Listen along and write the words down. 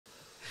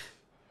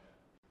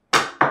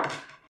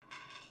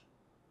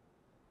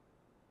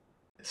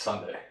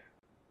Sunday.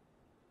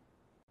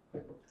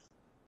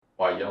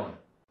 Why yelling?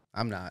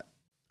 I'm not.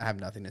 I have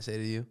nothing to say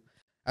to you.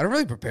 I don't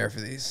really prepare for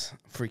these.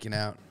 I'm freaking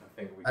out.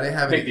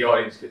 I think the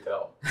audience could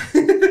tell.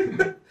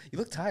 You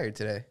look tired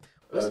today.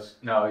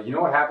 No, you know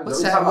what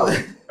happens?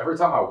 Every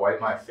time I wipe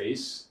my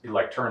face, it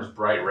like turns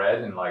bright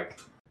red and like,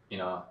 you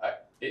know,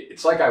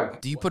 it's like I...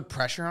 Do you put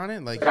pressure on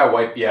it? Like I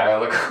wipe, yeah,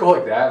 I go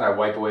like that and I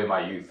wipe away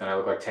my youth and I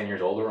look like 10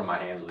 years older when my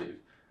hands leave.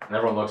 And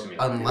everyone looks at me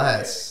like...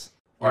 Unless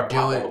you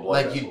do it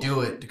like you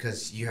do it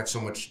because you have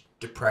so much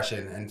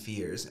depression and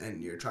fears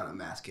and you're trying to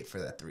mask it for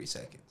that 3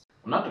 seconds.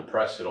 I'm not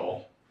depressed at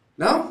all.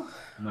 No?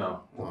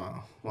 No.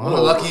 Wow.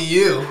 Well, lucky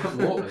you.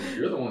 Well,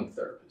 you're the one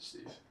therapist,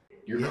 Steve.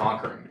 You're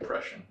conquering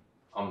depression.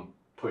 I'm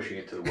pushing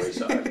it to the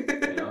wayside.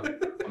 You know?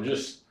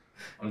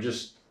 I'm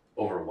just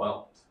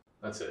overwhelmed.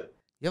 That's it.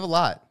 You have a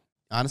lot.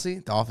 Honestly,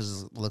 the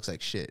office looks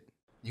like shit.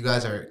 You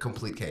guys are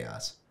complete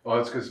chaos. Well,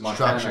 it's because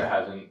Montana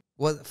hasn't...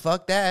 What?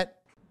 Fuck that.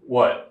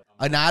 What?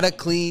 Not a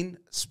clean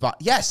spot.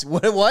 Yes.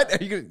 What?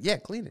 Are you gonna? Yeah,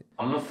 clean it.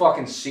 I'm the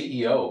fucking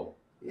CEO.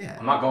 Yeah.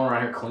 I'm not going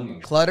around here cleaning.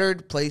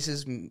 Cluttered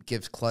places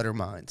gives clutter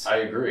minds. I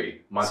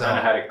agree.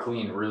 Montana had it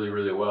cleaned really,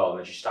 really well, and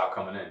then she stopped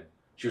coming in.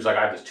 She was like,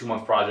 I have this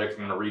 2-month project.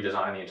 I'm going to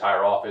redesign the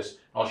entire office.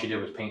 All she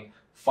did was paint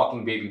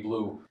fucking baby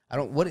blue.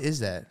 What is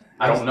that?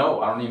 I don't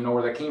know. I don't even know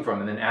where that came from.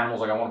 And then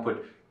animals, like, I want to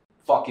put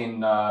fucking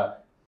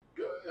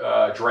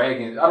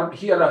dragon.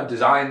 He had a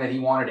design that he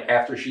wanted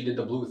after she did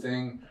the blue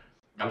thing.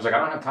 I was like, I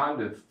don't have time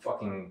to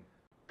fucking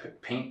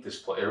paint this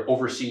place or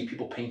oversee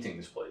people painting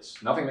this place.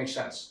 Nothing makes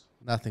sense.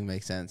 Nothing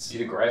makes sense. See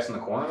the grass in the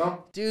corner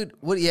though? Dude,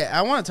 yeah,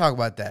 I want to talk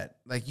about that.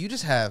 Like you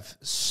just have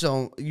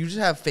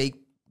fake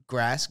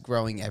grass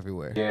growing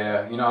everywhere.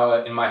 Yeah, you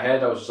know, in my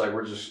head I was just like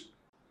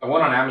I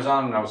went on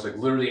Amazon and I was like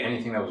literally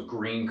anything that was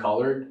green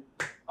colored,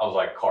 I was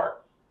like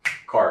cart.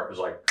 It was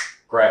like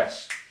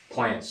grass,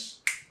 plants,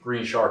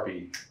 green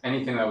Sharpie,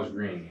 anything that was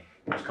green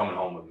was coming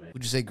home with me.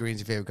 Would you say green's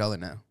your favorite color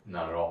now?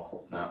 Not at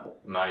all. No.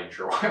 I'm not even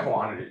sure why I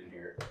wanted it in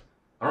here.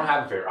 I don't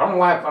have a favorite. I don't know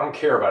why I don't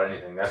care about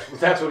anything.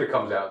 That's what it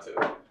comes down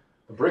to.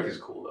 The brick is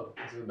cool though.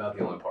 This is about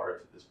the only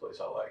part of this place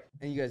I like.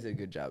 And you guys did a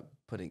good job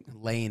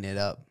laying it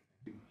up.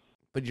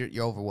 But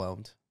you're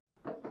overwhelmed.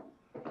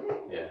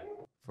 Yeah.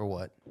 For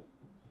what?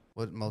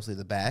 What, mostly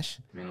the bash?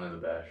 Mainly the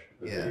bash.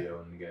 The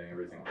video and getting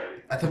everything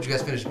ready. I thought you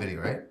guys finished the video,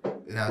 right?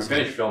 We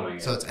finished filming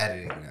it. So it's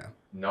editing now.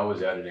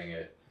 Noah's editing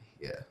it.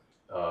 Yeah.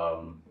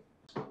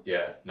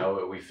 Yeah.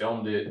 No, we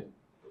filmed it.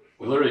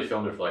 We literally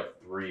filmed it for like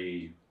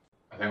 3.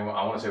 I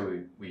want to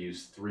say we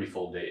used 3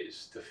 full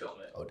days to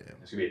film it. Oh damn.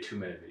 It's gonna be a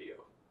 2-minute video.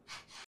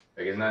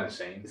 Like, isn't that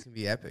insane? It's gonna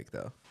be epic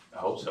though. I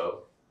hope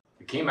so.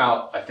 It came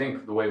out. I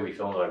think the way we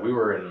filmed it, like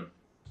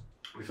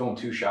we filmed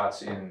 2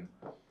 shots in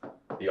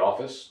the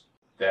office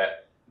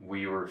that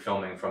we were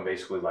filming from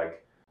basically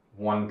like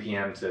 1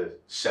 p.m. to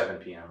 7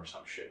 p.m. or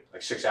some shit.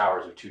 Like 6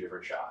 hours of 2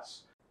 different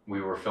shots.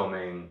 We were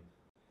filming.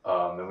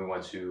 Then we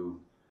went to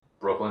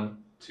Brooklyn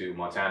to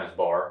Montana's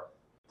bar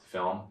to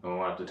film. Then we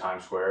went up to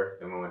Times Square.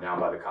 Then we went down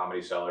by the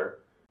Comedy Cellar.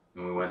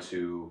 Then we went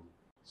to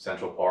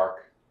Central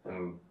Park.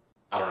 And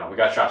I don't know. We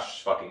got shots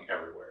just fucking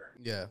everywhere.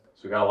 Yeah.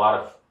 So we got a lot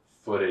of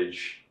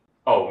footage.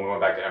 Oh, we went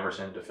back to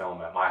Emerson to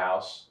film at my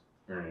house.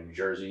 We were in New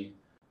Jersey.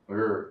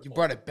 You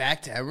brought it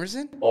back to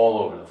Emerson? All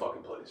over the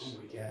fucking place. Oh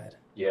my god.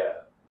 Yeah.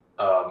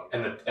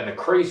 And the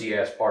crazy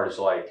ass part is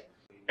like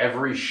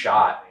every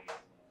shot,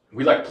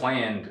 we like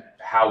planned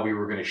how we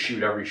were going to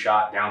shoot every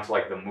shot down to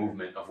like the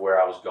movement of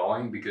where I was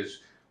going because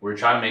we were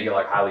trying to make it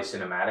like highly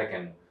cinematic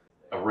and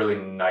a really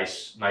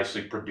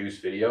nicely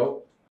produced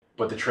video.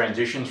 But the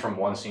transitions from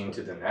one scene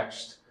to the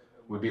next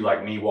would be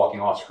like me walking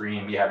off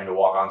screen, me having to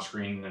walk on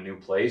screen in a new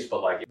place,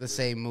 but like the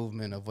same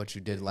movement of what you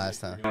did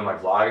last time. Doing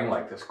like vlogging,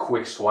 like this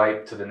quick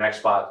swipe to the next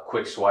spot,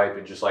 quick swipe,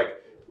 and just like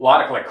a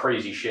lot of like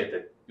crazy shit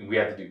that we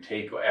had to do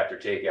take after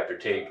take after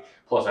take.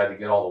 Plus, I had to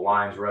get all the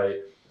lines right.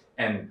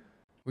 And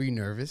were you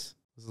nervous?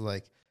 Was it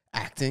like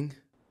acting?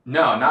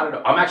 No, not at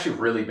all. I'm actually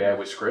really bad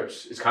with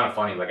scripts. It's kind of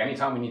funny. Like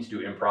anytime we need to do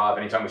improv,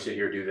 anytime we sit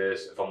here do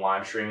this, if I'm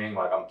live streaming,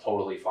 like I'm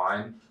totally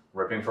fine.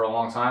 Ripping for a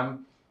long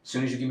time. As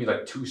soon as you give me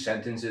like 2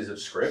 sentences of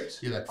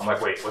script, I'm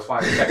like, wait, what's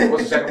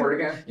the second word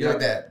again? You like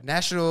that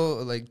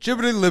national, like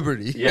Jupiter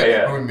Liberty.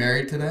 Yeah. Are we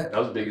married to that? That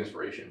was a big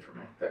inspiration for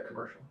me. That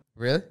commercial.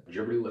 Really?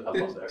 I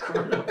love that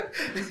commercial.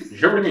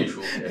 Jupiter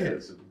Mutual. Yeah,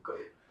 that's a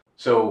good.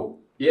 So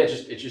yeah,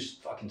 it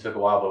just fucking took a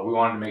while, but we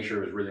wanted to make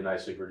sure it was really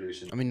nicely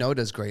produced. I mean, Noah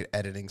does great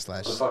editing / He's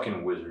a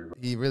fucking wizard.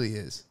 He really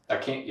is. I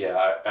can't.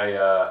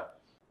 Yeah,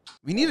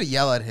 we need to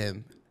yell at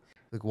him.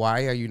 Like,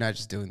 why are you not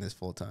just doing this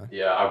full time?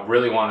 Yeah, I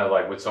really want to,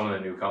 like, with some of the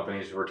new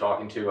companies we're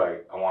talking to,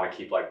 I want to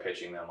keep, like,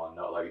 pitching them on,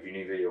 like, if you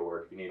need video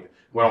work,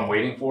 what I'm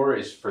waiting for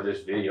is for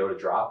this video to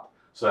drop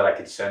so that I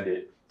could send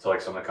it to,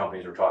 like, some of the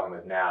companies we're talking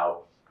with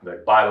now.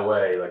 Like, by the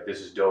way, like, this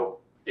is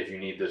dope. If you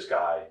need this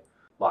guy,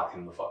 lock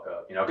him the fuck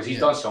up, you know? Because he's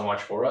done so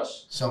much for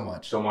us. So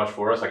much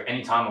for us. Like,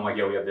 anytime I'm like,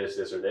 yo, we have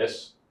this, or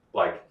this,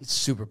 like... He's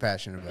super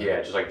passionate about it.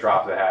 Yeah, just, like,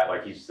 drop the hat.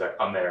 Like, he's like,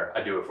 I'm there.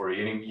 I do it for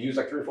you. And he used,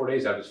 like, 3 or 4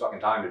 days out of his fucking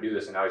time to do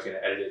this, and now he's going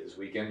to edit it this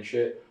weekend and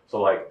shit. So,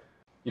 like,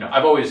 you know,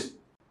 I've always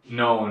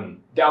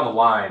known down the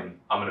line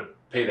I'm going to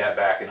pay that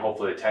back and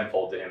hopefully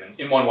tenfold to him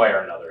in one way or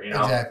another, you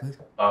know? Exactly.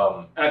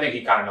 And I think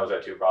he kind of knows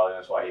that too, probably.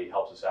 That's why he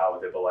helps us out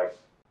with it. But like,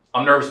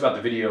 I'm nervous about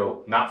the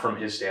video, not from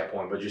his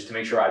standpoint, but just to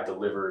make sure I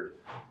delivered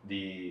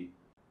the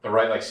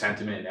right like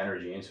sentiment and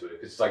energy into it.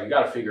 Because it's like, you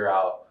got to figure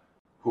out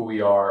who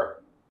we are,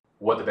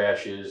 what the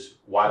bash is,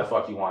 why the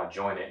fuck you want to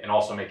join it, and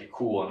also make it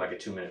cool in like a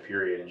 2-minute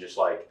period and just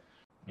like,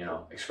 you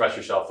know, express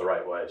yourself the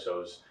right way.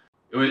 So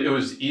it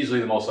was easily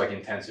the most like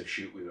intensive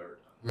shoot we've ever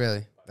done.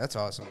 Really? That's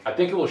awesome. I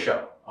think it will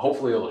show.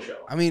 Hopefully it will show.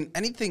 I mean,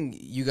 anything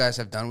you guys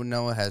have done with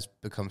Noah has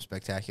become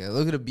spectacular.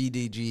 Look at a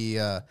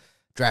BDGE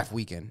draft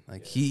weekend.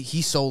 Like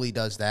he solely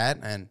does that,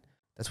 and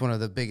that's one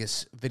of the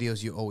biggest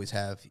videos you always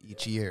have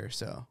each year.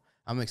 So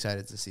I'm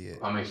excited to see it.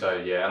 I'm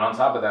excited, yeah. And on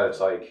top of that, it's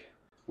like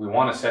we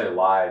want to set it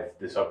live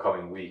this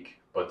upcoming week,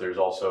 but there's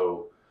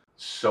also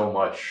so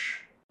much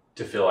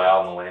to fill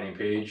out on the landing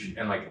page.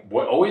 And like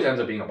what always ends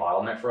up being a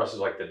bottleneck for us is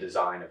like the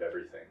design of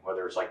everything,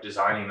 whether it's like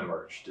designing the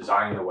merch,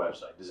 designing the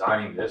website,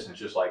 designing this, and it's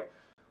just like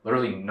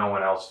literally no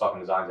one else fucking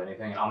designs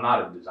anything. I'm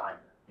not a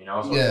designer, you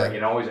know? So it's like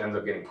it always ends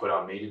up getting put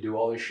on me to do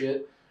all this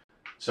shit.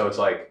 So it's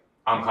like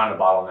I'm kind of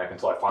bottleneck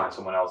until I find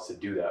someone else to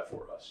do that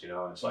for us, you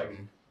know? And it's like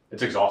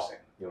it's exhausting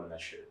doing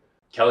that shit.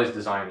 Kelly's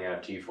designing the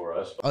NFT for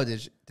us. Oh,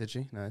 did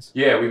she? Nice.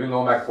 Yeah, we've been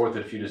going back and forth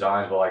with a few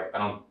designs, but like I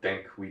don't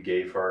think we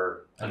gave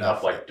her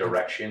enough like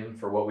direction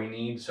for what we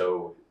need.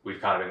 So we've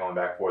kind of been going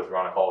back and forth. We were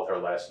on a call with her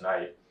last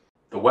night.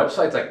 The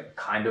website's like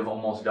kind of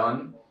almost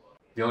done.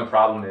 The only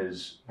problem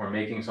is we're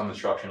making some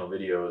instructional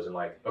videos and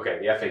like, okay,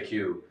 the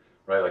FAQ,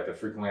 right? Like the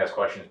frequently asked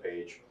questions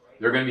page.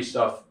 There are going to be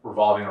stuff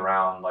revolving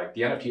around like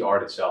the NFT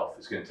art itself.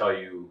 It's going to tell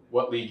you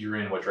what league you're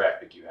in, what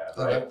draft pick you have,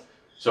 right? Okay.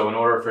 So in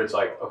order for it's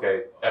like,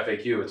 okay,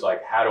 FAQ, it's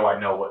like, how do I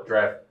know what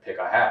draft pick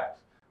I have?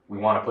 We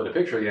want to put a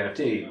picture of the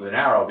NFT with an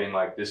arrow being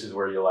like, this is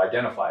where you'll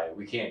identify it.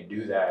 We can't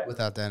do that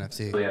without the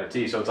NFT. The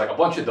NFT. So it's like a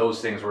bunch of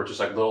those things where it's just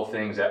like little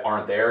things that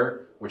aren't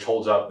there, which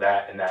holds up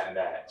that and that and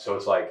that. So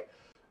it's like,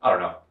 I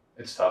don't know.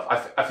 It's tough.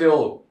 I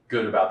feel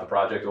good about the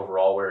project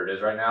overall where it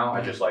is right now.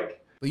 I just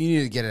like. But you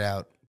need to get it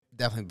out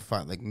definitely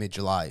before like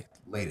mid-July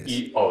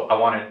latest. I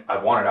want it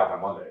out by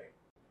Monday.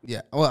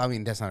 Yeah. Well, I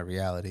mean, that's not a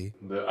reality.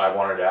 I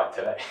want it out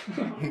today.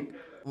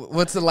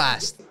 What's the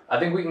last? I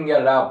think we can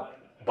get it out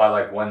by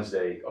like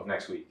Wednesday of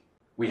next week.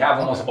 We have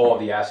almost all of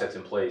the assets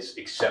in place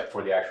except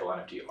for the actual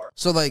NFT art.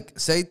 So like,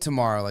 say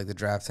tomorrow, like the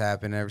drafts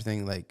happen and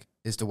everything, like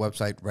is the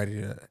website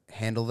ready to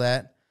handle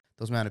that?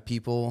 Those amount of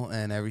people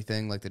and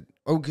everything, like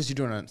because you're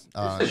doing it.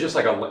 It's just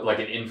like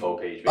an info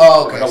page. Basically.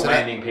 Oh, okay. Like a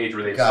landing page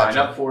where they sign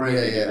up for it,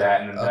 they do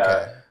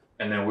that,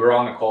 and then we were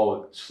on the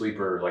call with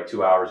Sleeper like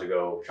 2 hours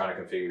ago trying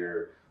to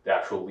configure the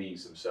actual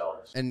leagues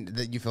themselves. And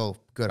that you feel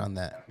good on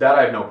that? That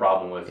I have no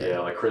problem with. Yeah,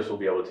 like Chris will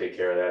be able to take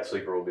care of that.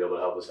 Sleeper will be able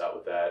to help us out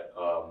with that.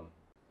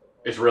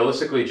 It's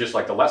realistically just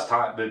like the less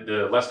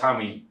time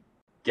we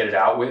get it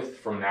out with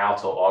from now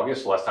till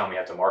August, the less time we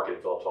have to market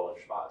and fill up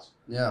 1,200 spots.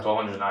 Yeah,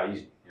 1,200 is not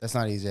easy. That's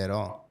not easy at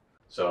all.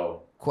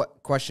 So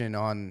question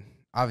on,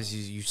 obviously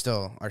you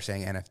still are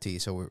saying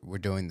NFT, so we're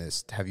doing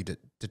this. Have you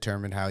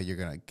determined how you're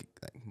gonna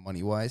like,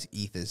 money wise?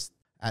 ETH is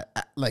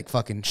like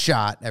fucking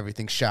shot,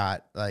 everything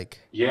shot. Like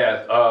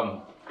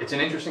it's an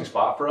interesting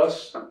spot for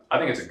us. I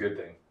think it's a good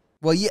thing.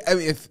 Well, yeah, I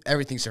mean, if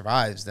everything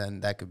survives, then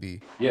that could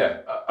be.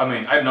 Yeah, I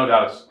mean, I have no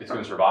doubt it's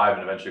going to survive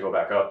and eventually go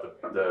back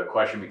up. The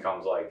question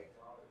becomes like,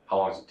 how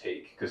long does it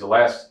take? Because the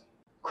last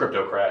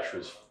crypto crash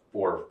was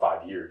 4 or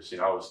 5 years. You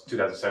know, it was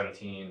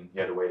 2017.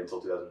 You had to wait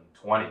until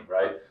 2020,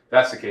 right? If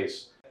that's the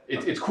case.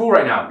 It's cool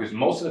right now because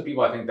most of the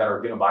people I think that are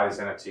going to buy this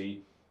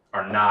NFT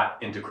are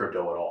not into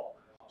crypto at all.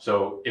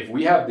 So if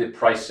we have the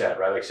price set,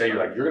 right? Like say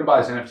you're going to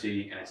buy this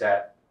NFT and it's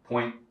at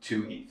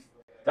 0.2 ETH.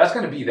 That's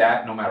going to be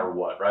that no matter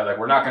what, right? Like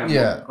we're not going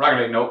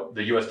to nope,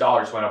 the US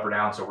dollar just went up or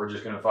down, so we're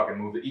just going to fucking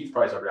move the ETH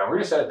price up or down. We're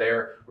going to set it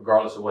there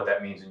regardless of what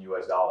that means in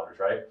US dollars,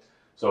 right?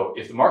 So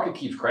if the market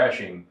keeps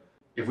crashing,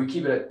 if we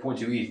keep it at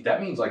 0.2 ETH,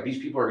 that means like these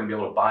people are going to be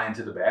able to buy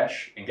into the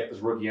bash and get this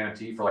rookie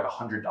NFT for like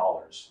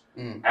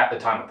 $100 at the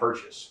time of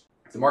purchase.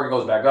 If the market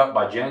goes back up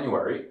by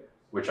January,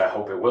 which I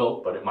hope it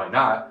will, but it might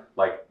not,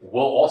 like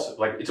we'll also,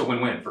 like it's a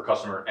win-win for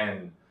customer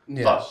and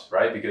us,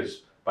 right?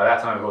 Because by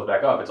that time it goes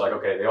back up, it's like,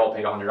 okay, they all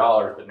paid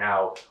 $100, but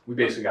now we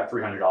basically got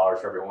 $300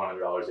 for every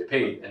 $100 they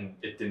paid, and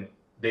they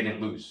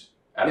didn't lose.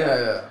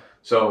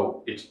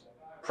 So it's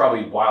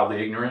probably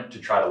wildly ignorant to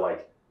try to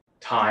like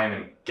time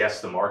and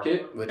guess the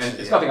market, and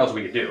it's nothing else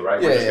we could do,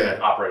 right? We're just going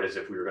to operate as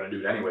if we were going to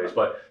do it anyways,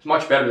 but it's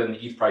much better than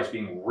the ETH price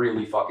being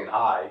really fucking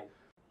high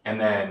and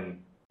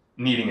then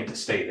needing it to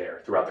stay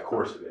there throughout the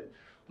course of it.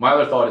 My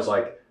other thought is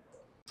like,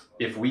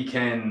 if we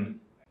can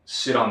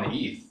sit on the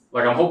ETH,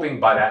 like I'm hoping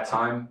by that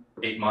time,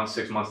 8 months,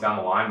 6 months down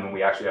the line, when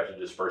we actually have to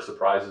disperse the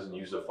prizes and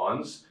use the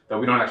funds, that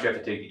we don't actually have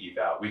to take the ETH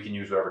out. We can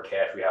use whatever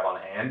cash we have on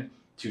hand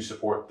to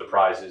support the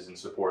prizes and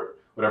support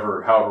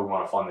however we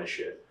want to fund this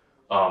shit,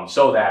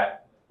 so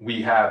that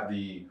we have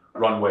the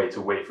runway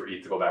to wait for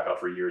ETH to go back up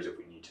for years if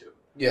we need to.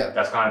 Yeah,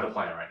 that's kind of the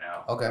plan right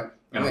now. Okay,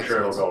 and I'm sure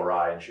it'll go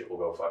awry and shit will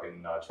go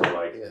fucking nuts. But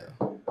like,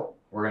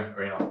 we're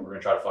gonna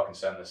try to fucking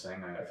send this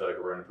thing, and I feel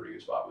like we're in a pretty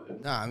good spot with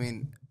it. No, I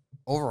mean,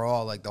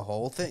 overall, like the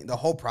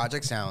whole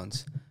project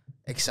sounds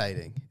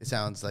exciting. It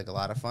sounds like a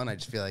lot of fun. I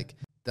just feel like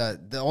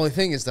the only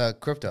thing is the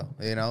crypto.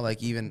 You know,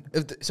 like even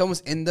if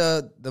someone's in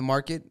the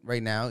market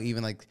right now,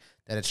 even like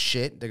that it's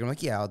shit, they're gonna be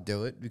like, yeah, I'll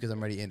do it because I'm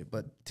already in it.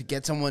 But to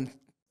get someone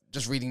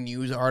just reading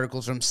news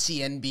articles from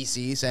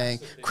CNBC saying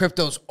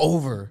crypto's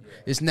over,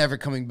 it's never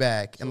coming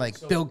back, and like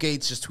Bill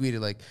Gates just tweeted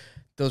like,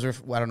 those are,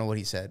 I don't know what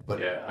he said, but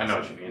yeah, I know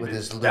what you mean. with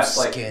his little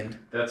skin.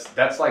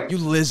 That's like You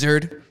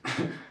lizard.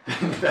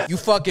 You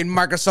fucking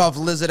Microsoft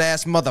lizard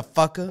ass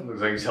motherfucker.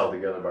 Looks like he's held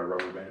together by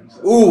rubber bands.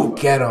 Ooh,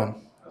 get him.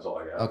 That's all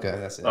I got. Okay,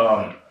 that's it.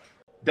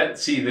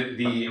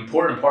 The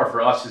important part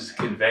for us is to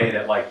convey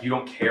that like you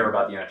don't care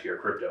about the NFT or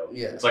crypto.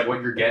 Yeah. It's like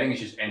what you're getting is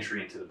just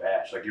entry into the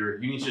batch. Like you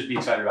need to just be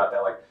excited about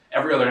that. Like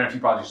every other NFT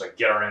project is like,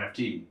 get our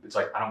NFT. It's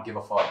like, I don't give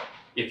a fuck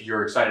if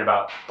you're excited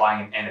about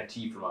buying an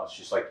NFT from us.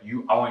 Just like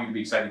I want you to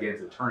be excited to get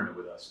into the tournament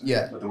with us.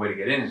 Yeah. But the way to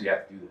get in is you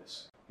have to do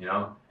this. You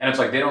know? And it's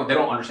like they don't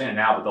understand it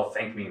now, but they'll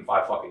thank me in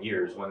 5 fucking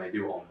years when they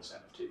do own this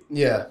NFT.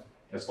 Yeah.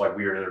 It's like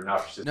weird or not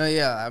persistent. No,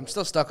 yeah, I'm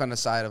still stuck on the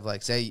side of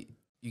like, say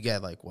you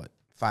get like what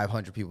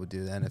 500 people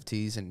do the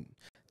NFTs, and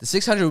the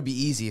 600 would be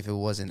easy if it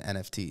wasn't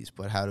NFTs.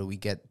 But how do we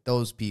get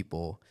those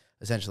people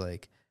essentially?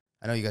 Like,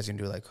 I know you guys can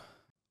do like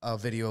a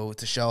video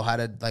to show how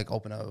to like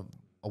open a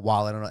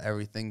wallet and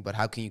everything, but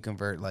how can you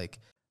convert like,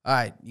 all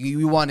right,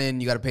 you want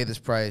in, you got to pay this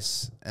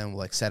price, and we'll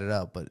like set it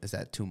up. But is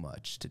that too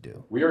much to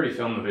do? We already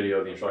filmed the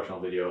video, the instructional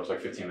video. It's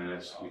like 15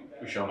 minutes.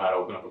 We show them how to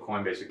open up a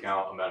Coinbase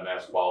account, a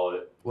MetaMask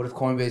wallet, What if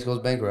Coinbase goes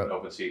an bankrupt?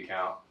 OpenSea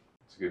account.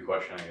 It's a good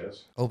question, I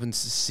guess.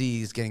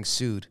 OpenSea is getting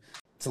sued.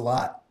 It's a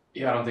lot.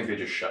 Yeah, I don't think they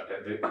just shut.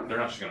 They're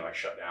not just gonna like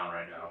shut down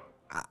right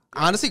now.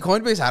 Honestly,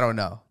 Coinbase, I don't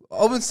know.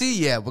 OpenSea,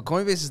 yeah, but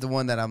Coinbase is the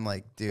one that I'm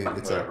like, dude,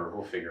 it's Whatever,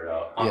 we'll figure it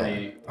out.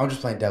 I'm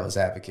just playing devil's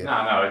advocate.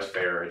 No, it's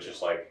fair. It's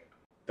just like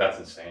that's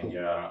insane.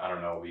 Yeah, I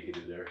don't know what we could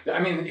do there. I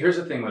mean, here's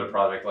the thing with a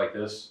project like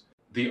this: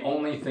 the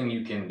only thing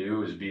you can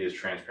do is be as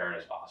transparent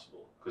as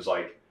possible. Because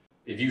like,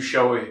 if you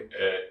show it,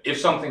 if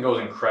something goes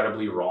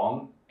incredibly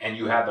wrong and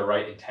you have the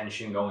right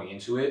intention going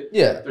into it,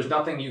 Yeah. there's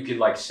nothing you could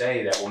like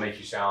say that will make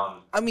you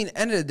sound. I mean,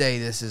 end of the day,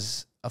 this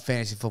is a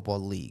fantasy football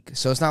league,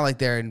 so it's not like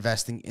they're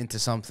investing into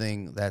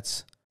something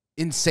that's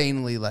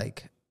insanely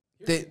like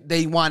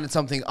they wanted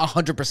something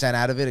 100%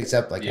 out of it,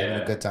 except like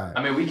having a good time.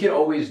 I mean, we could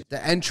always.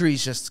 The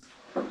entry's just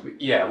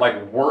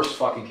Like worst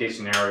fucking case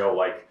scenario,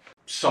 like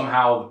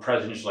somehow the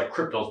president's just like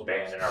crypto's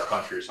banned in our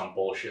country or some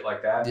bullshit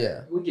like that.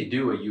 Yeah. We could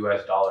do a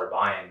US dollar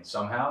buy-in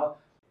somehow.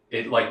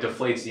 It like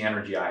deflates the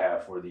energy I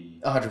have for the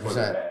 100%.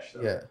 bash,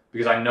 though. Yeah.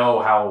 Because I know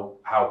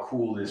how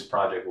cool this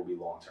project will be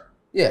long term.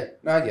 Yeah.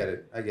 No, I get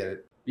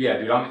it. Yeah,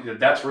 dude.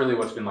 That's really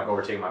what's been like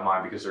overtaking my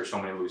mind because there's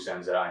so many loose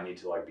ends that I need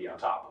to like be on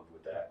top of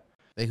with that.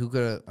 Like who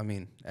could have? I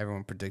mean,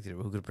 everyone predicted it.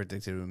 But who could have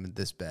predicted him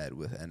this bad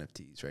with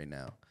NFTs right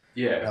now?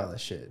 Yeah. All that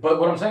shit. But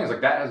what I'm saying is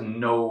like that has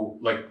no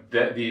like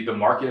the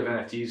market of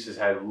NFTs has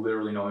had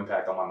literally no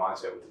impact on my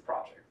mindset with the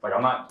project. Like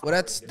I'm not. Well,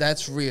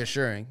 that's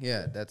reassuring.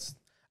 Yeah, that's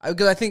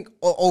because I think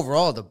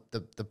overall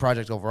the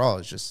project overall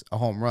is just a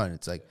home run.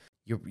 It's like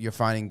you're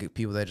finding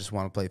people that just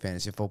want to play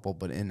fantasy football,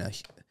 but in a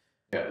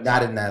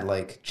not in that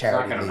like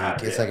charity league.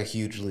 Matter, it's like a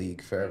huge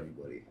league for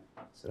everybody.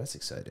 So that's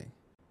exciting.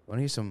 Want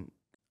to hear some?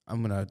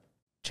 I'm gonna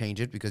change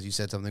it because you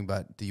said something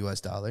about the U.S.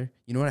 dollar.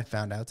 You know what I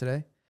found out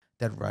today?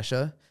 That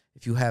Russia,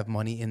 if you have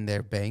money in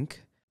their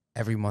bank,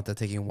 every month they're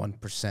taking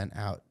 1%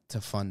 out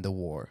to fund the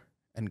war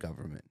and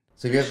government.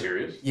 So if you have,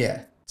 serious?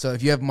 Yeah. So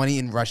if you have money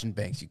in Russian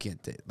banks, you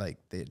can't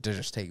they're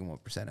just taking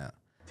 1% out.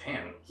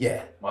 Damn.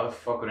 Yeah. Why the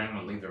fuck would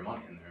anyone leave their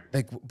money in there?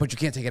 Like, but you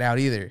can't take it out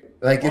either.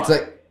 Like, Why? it's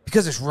like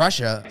because it's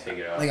Russia. Can't take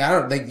it out. Like, I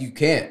don't think you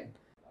can't.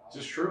 Is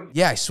this true?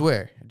 Yeah, I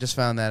swear. I just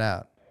found that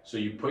out. So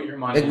you put your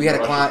money Like, in we the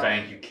had a Russian client-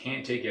 bank, you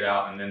can't take it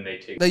out, and then they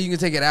take. Like, you can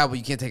take it out, but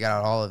you can't take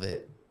out all of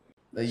it.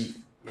 Like, it's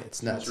That's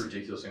the nuts. most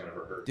ridiculous thing I've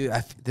ever heard. Dude,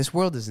 this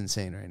world is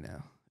insane right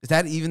now. Is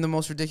that even the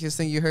most ridiculous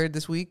thing you heard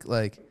this week?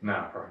 Like,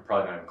 No,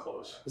 probably not even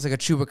close. it's like a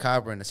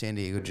chupacabra in a San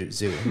Diego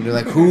zoo. And they're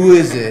like, who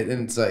is it?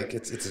 And it's like,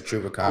 it's a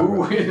chupacabra.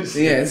 Who is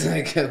Yeah, it? it's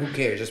like, who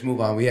cares? Just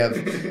move on. We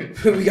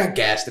got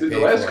gas to Dude, pay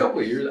the last for.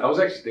 couple of years, I was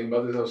actually thinking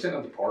about this. I was sitting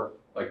at the park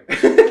like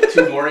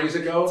 2 mornings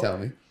ago. Tell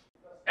me.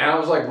 And I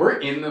was like, we're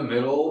in the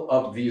middle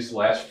of these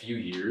last few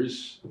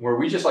years where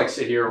we just like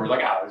sit here and we're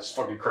like, this is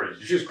fucking crazy.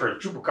 It's just crazy.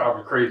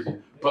 Chupacabra crazy.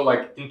 But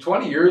like in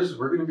 20 years,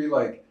 we're going to be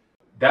like,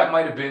 that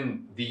might have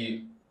been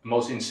the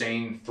most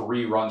insane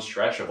 3-run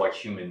stretch of like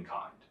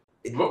humankind.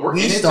 But We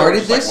in it, so started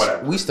it's like, this.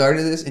 whatever. We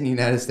started this in the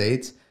United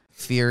States,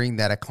 fearing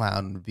that a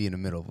clown would be in the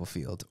middle of a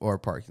field or a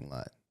parking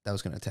lot that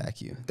was going to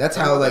attack you. That's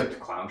how the like,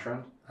 clown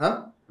trend?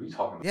 huh? What are you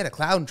talking about? Yeah, the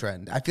clown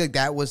trend. I feel like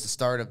that was the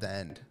start of the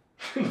end.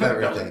 That was like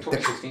everything.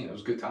 2016. It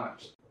was good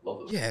times. Love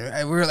those. Yeah,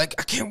 and we were like,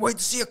 I can't wait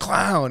to see a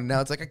clown.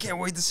 Now it's like, I can't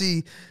wait to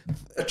see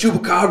a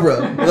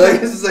chupacabra. Like,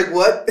 this is like,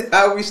 what?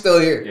 How are we still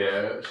here?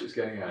 Yeah, she's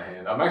getting out of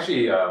hand. I'm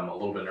actually a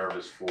little bit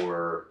nervous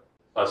for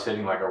us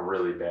hitting like a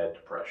really bad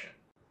depression.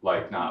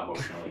 Like not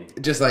emotionally.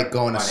 Just like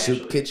going to soup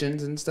Financially.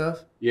 kitchens and stuff.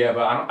 Yeah,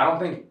 but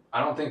I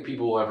don't think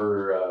people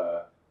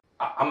ever.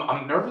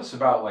 I'm nervous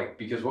about like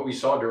because what we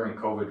saw during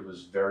COVID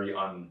was very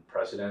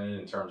unprecedented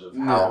in terms of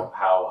how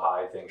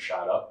high things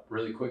shot up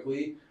really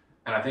quickly.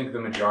 And I think the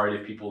majority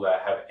of people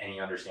that have any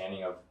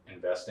understanding of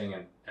investing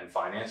and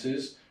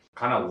finances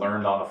kind of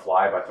learned on the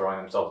fly by throwing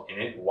themselves in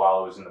it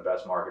while it was in the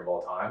best market of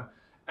all time.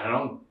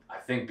 And I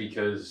think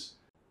because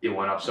it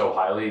went up so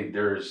highly,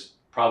 there's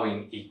probably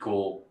an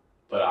equal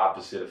but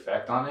opposite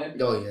effect on it.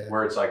 Oh, yeah.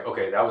 Where it's like,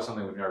 okay, that was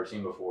something we've never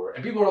seen before.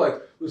 And people are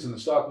like, listen, the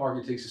stock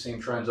market takes the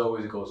same trends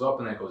always. It goes up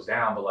and then it goes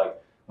down. But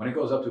like, when it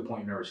goes up to a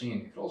point you've never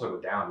seen, it can also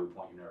go down to a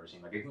point you've never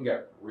seen. Like, it can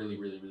get really,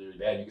 really, really, really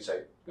bad. You can say,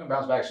 it's going to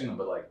bounce back soon.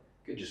 But like,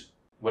 it just,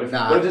 what if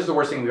this is the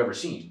worst thing we've ever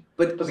seen?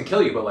 But it doesn't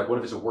kill you, but like, what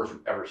if it's the worst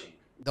we've ever seen?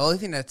 The only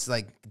thing that's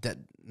like, that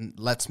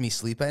lets me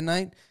sleep at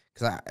night,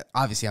 because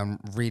obviously I'm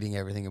reading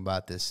everything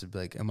about this.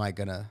 Like, am I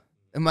gonna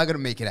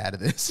make it out of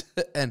this?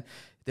 And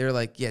they're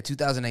like, yeah,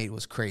 2008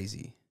 was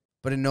crazy.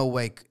 But in no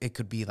way it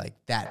could be like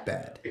that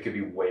bad. It could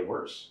be way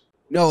worse.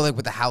 No, like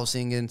with the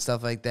housing and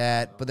stuff like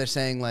that. But they're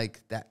saying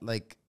like that,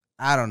 like,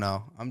 I don't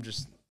know. I'm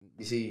just.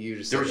 You see, you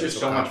just. There was just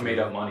so much made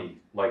up money.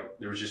 Like,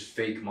 there was just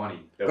fake money.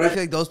 But I feel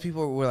like those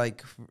people were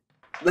like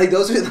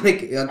those are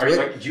like. Are you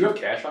like, do you have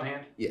cash on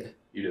hand? Yeah.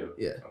 You do?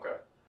 Yeah. Okay.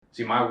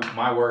 See,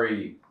 my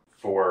worry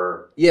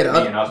for me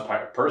and us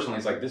personally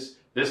is like this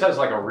has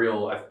like a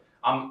real.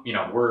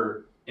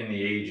 We're in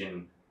the age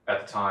and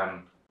at the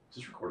time. Is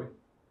this recording?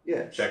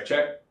 Yeah.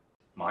 Check.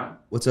 Mine?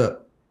 What's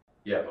up?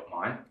 Yeah, but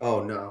mine?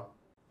 Oh, no.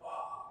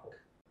 Fuck.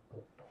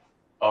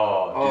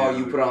 Oh, dude.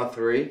 You put on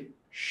 3?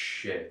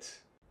 Shit.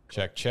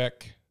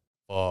 Check.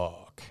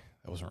 Fuck.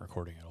 That wasn't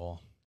recording at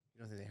all. You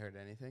don't think they heard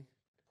anything?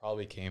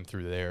 Probably came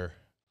through there.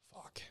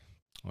 Fuck.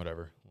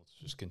 Whatever. Let's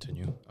just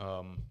continue.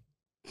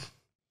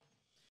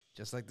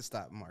 Just like the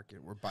stock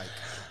market, we're bike.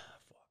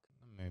 Fuck.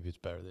 Maybe it's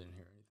better they didn't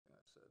hear anything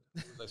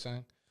I said. What was I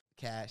saying?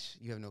 Cash.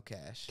 You have no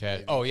cash. Cash.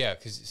 Maybe. Oh yeah,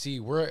 because see,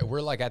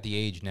 we're like at the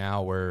age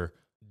now where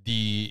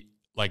the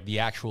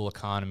actual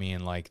economy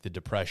and like the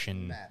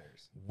depression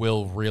Matters.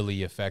 will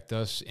really affect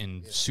us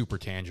in super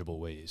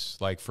tangible ways.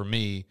 Like for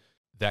me,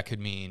 that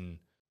could mean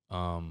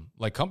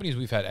like companies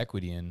we've had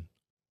equity in,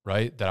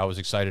 right? That I was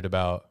excited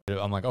about.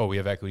 I'm like, oh, we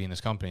have equity in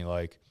this company.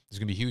 Like it's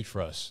gonna be huge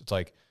for us. It's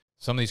like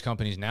some of these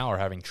companies now are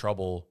having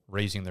trouble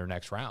raising their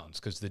next rounds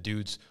because the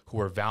dudes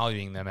who are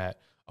valuing them at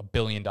 $1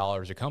 billion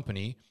a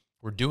company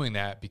were doing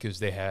that because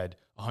they had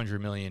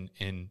 100 million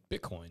in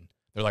Bitcoin.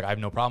 They're like, I have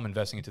no problem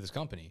investing into this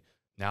company.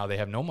 Now they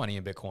have no money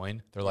in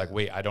Bitcoin. They're like,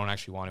 wait, I don't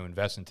actually want to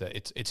invest into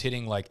it. It's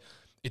hitting like,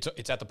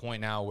 it's at the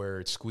point now where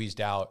it's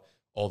squeezed out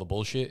all the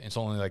bullshit. It's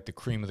only like the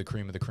cream of the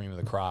cream of the cream of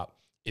the crop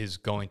is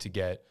going to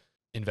get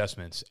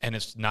investments, and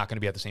it's not going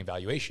to be at the same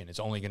valuation. It's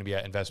only going to be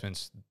at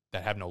investments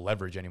that have no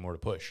leverage anymore to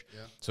push.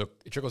 Yeah. So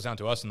it trickles down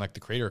to us and like the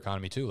creator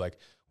economy too. Like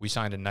we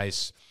signed a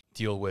nice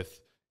deal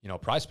with,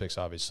 PrizePicks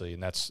obviously,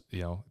 and that's,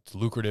 it's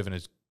lucrative and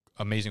it's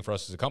amazing for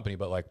us as a company,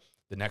 but like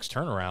the next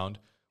turnaround,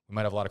 we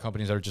might have a lot of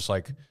companies that are just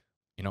like,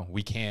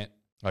 we can't,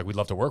 like, we'd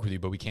love to work with you,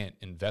 but we can't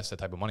invest that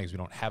type of money because we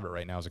don't have it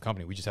right now as a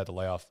company. We just had to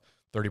lay off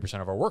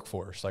 30% of our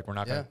workforce. Like we're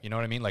not going to, you know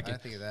what I mean? Like, I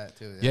think of that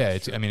too. Yeah.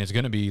 It's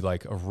going to be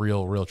like a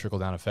real trickle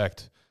down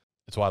effect.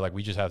 That's why like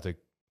we just have to,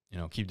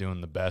 keep doing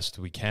the best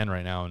we can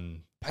right now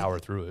and power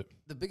through it.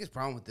 The biggest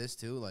problem with this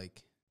too,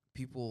 like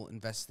people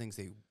invest things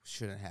they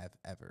shouldn't have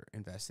ever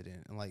invested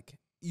in. And like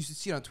you should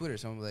see it on Twitter,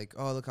 someone will be like,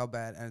 oh, look how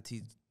bad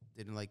NFTs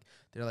did. And like,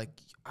 they're like,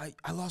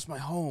 I lost my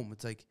home.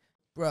 It's like,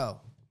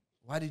 bro,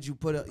 why did you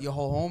put your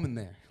whole home in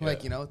there? Yeah.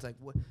 Like, it's like,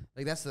 what?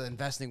 Like that's the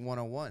investing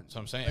 101. So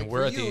I'm saying, like, and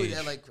we're at the age.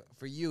 Like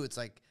for you, it's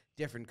like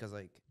different because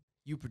like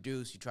you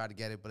produce, you try to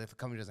get it, but if a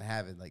company doesn't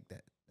have it, like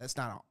that's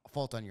not a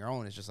fault on your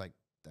own. It's just like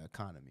the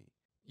economy.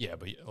 Yeah,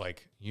 but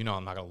like, I'm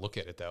not going to look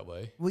at it that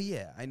way. Well,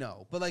 yeah, I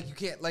know. But like you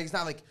can't, like, it's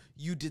not like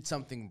you did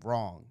something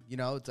wrong.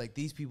 It's like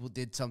these people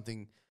did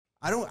something.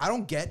 I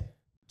don't get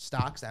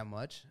stocks that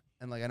much.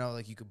 And like, I know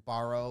like you could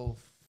borrow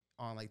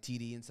on like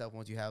TD and stuff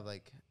once you have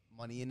like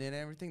money in it and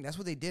everything. That's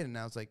what they did. And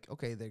now it's like,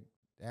 okay, they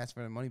asked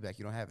for the money back.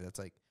 You don't have it.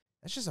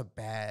 That's just a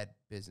bad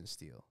business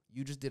deal.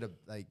 You just did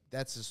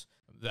that's just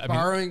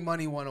borrowing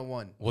money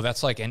 101. Well,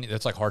 that's like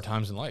hard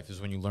times in life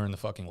is when you learn the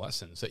fucking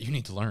lessons that you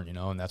need to learn,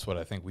 and that's what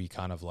I think we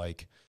kind of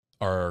like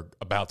are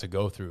about to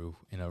go through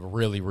in a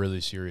really, really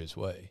serious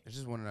way. I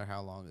just want to know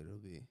how long it'll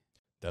be.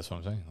 That's what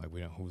I'm saying. Like,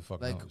 we don't, who the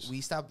fuck knows? Like,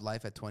 we stopped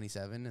life at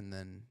 27 and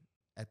then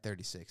at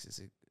 36. Is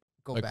it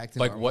go like, back to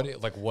like normal?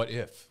 what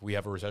if we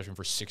have a recession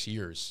for 6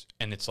 years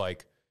and it's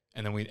like,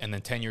 and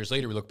then 10 years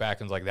later we look back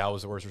and it's like that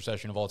was the worst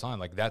recession of all time.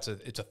 Like it's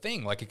a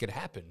thing. Like it could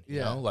happen. You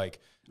know? Like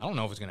I don't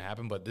know if it's gonna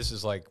happen, but this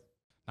is like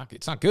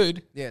it's not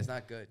good. Yeah, it's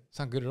not good. It's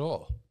not good at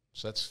all.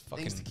 So that's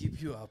fucking things to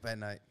keep you up at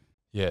night.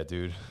 Yeah,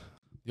 dude.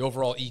 The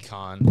overall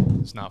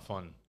econ is not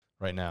fun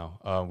right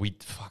now.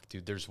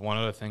 Dude, there's one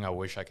other thing I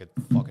wish I could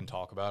fucking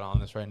talk about on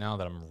this right now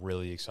that I'm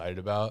really excited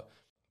about,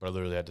 but I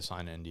literally had to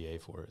sign an NDA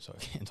for it, so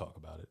I can't talk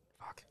about it.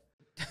 Fuck.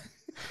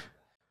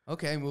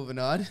 Okay, moving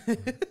on. I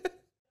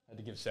had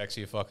to give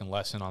Sexy a fucking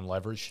lesson on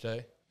leverage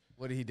today.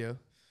 What did he do?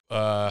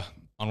 On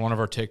one of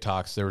our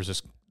TikToks,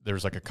 there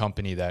was like a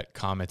company that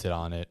commented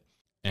on it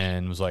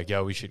and was like,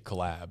 "Yo, we should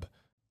collab."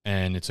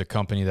 And it's a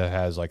company that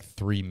has like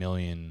 3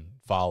 million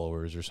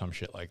followers or some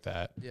shit like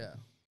that. Yeah.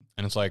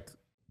 And it's like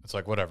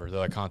whatever. They're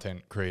like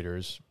content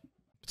creators.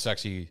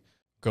 Sexy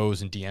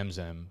goes and DMs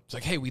them. It's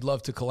like, hey, we'd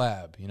love to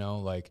collab. You know,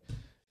 like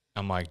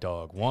I'm like,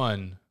 dog.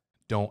 One,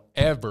 don't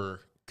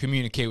ever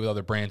communicate with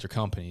other brands or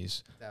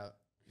companies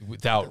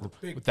without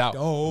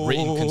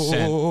written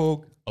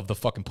consent of the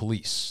fucking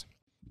police.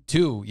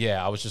 Two,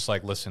 yeah, I was just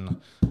like,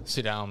 listen,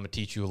 sit down. I'm gonna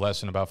teach you a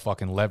lesson about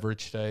fucking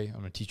leverage today.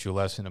 I'm gonna teach you a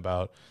lesson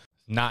about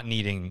not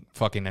needing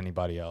fucking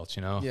anybody else.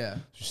 You know? Yeah.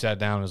 She sat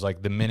down. It was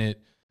like the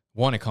minute.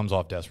 One, it comes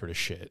off desperate as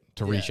shit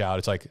to reach out.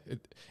 It's like,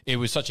 it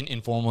was such an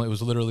informal, it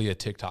was literally a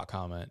TikTok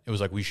comment. It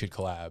was like, we should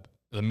collab.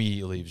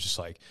 Immediately, it was just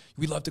like,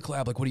 we'd love to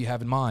collab. Like, what do you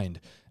have in mind?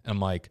 And I'm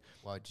like,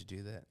 why'd you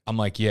do that? I'm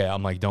like, yeah.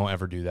 I'm like, don't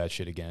ever do that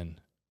shit again.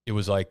 It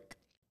was like,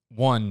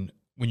 one,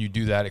 when you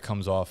do that, it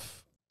comes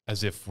off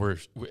as if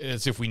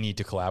we need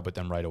to collab with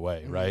them right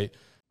away, right?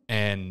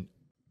 And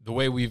the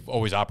way we've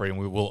always operated,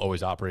 and we will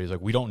always operate, is like,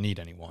 we don't need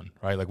anyone,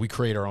 right? Like, we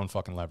create our own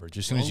fucking leverage.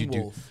 As soon as you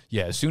do,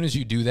 as soon as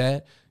you do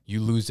that, you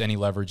lose any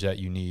leverage that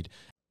you need.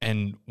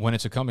 And when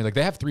it's a company, like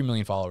they have 3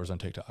 million followers on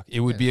TikTok,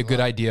 it would be a good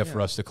idea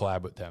for us to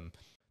collab with them.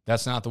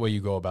 That's not the way you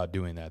go about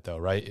doing that, though,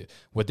 right?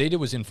 What they did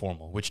was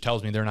informal, which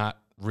tells me they're not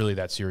really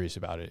that serious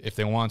about it. If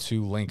they want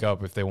to link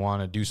up, if they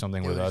want to do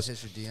something with us,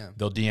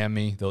 they'll DM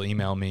me, they'll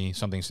email me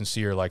something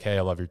sincere, like, hey,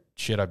 I love your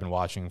shit, I've been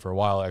watching for a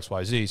while,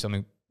 XYZ,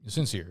 something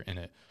sincere in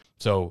it.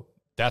 So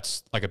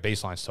that's like a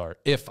baseline start.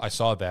 If I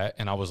saw that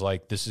and I was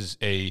like, this is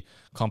a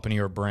company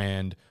or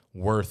brand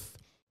worth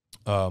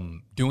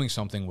doing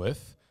something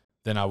with,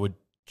 then I would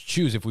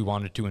choose if we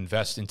wanted to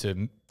invest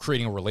into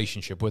creating a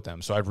relationship with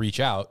them. So I'd reach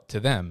out to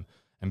them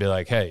and be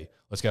like, hey,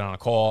 let's get on a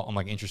call. I'm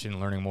like interested in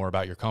learning more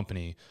about your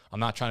company.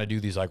 I'm not trying to do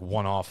these like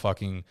one-off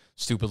fucking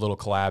stupid little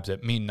collabs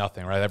that mean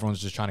nothing, right?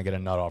 Everyone's just trying to get a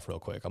nut off real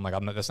quick. I'm like,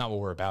 that's not what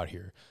we're about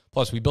here.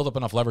 Plus, we build up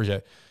enough leverage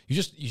that you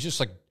just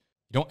like,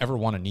 you don't ever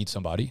want to need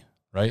somebody,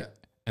 right? Yeah.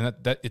 And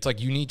that it's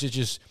like, you need to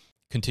just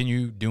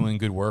continue doing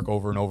good work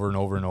over and over and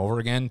over and over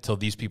again till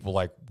these people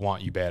like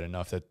want you bad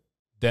enough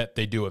that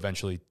they do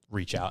eventually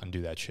reach out and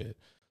do that shit.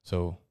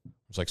 So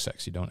it's like,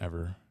 Sexy, don't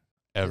ever.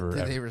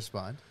 Did they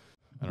respond?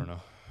 I don't know.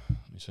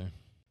 Let me see.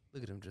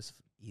 Look at him just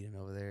eating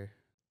over there,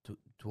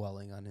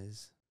 dwelling on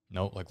his.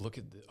 No, like look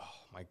at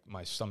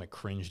my stomach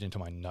cringed into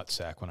my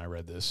nutsack when I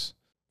read this.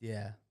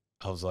 Yeah.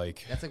 I was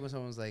like, that's like when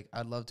someone was like,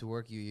 I'd love to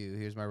work you.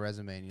 Here's my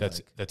resume. And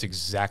that's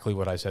exactly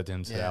what I said to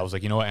him today. Yeah. I was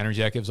like, you know what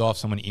energy that gives off?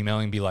 Someone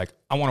emailing, be like,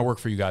 I want to work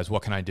for you guys.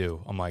 What can I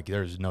do? I'm like,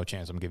 there's no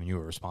chance I'm giving you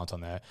a response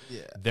on that.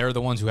 Yeah. They're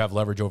the ones who have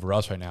leverage over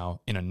us right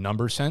now in a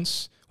number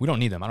sense. We don't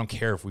need them. I don't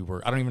care if we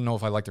were. I don't even know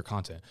if I like their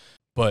content.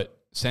 But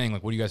saying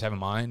like, what do you guys have in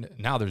mind?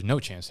 Now there's no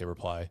chance they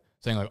reply.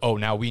 Saying like, oh,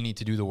 now we need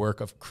to do the work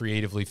of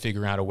creatively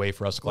figuring out a way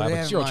for us to collab.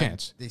 Like, zero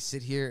chance. They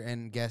sit here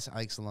and guess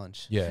Ike's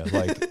lunch. Yeah,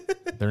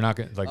 like they're not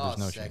gonna like. There's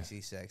no chance.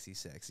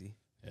 Sexy.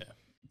 Yeah,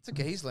 it's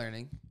okay. He's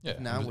learning. Yeah,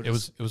 it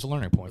was a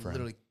learning point for him.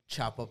 Literally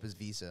chop up his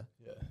visa.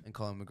 And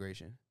call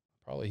immigration.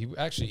 Probably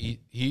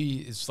he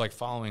is like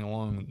following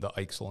along the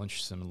Ike's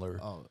lunch similar.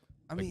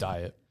 I mean,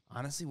 diet.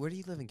 Honestly, where do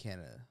you live in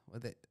Canada?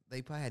 Well,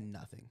 they probably had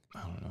nothing.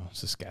 I don't know.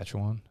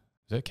 Saskatchewan.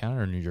 Is that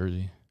Canada or New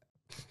Jersey?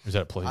 Or is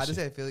that a place?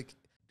 Honestly, I feel like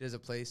there's a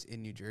place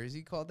in New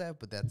Jersey called that,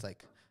 but that's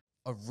like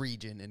a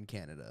region in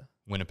Canada.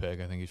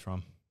 Winnipeg, I think he's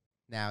from.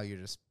 Now you're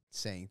just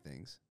saying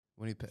things.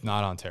 Winnipeg.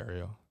 Not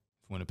Ontario.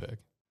 Winnipeg.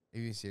 Are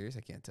you being serious?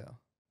 I can't tell.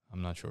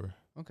 I'm not sure.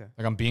 Okay.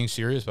 Like, I'm being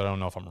serious, but I don't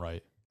know if I'm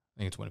right. I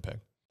think it's Winnipeg.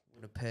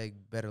 Winnipeg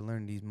better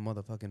learn these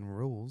motherfucking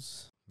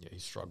rules. Yeah,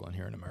 he's struggling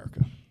here in America.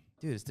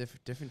 Dude, it's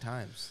different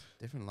times,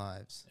 different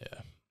lives.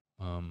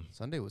 Yeah.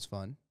 Sunday was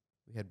fun.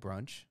 We had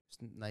brunch. It's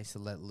nice to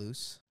let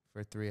loose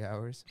for 3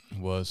 hours. It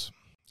was.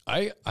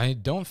 I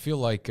don't feel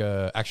like,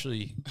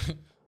 actually,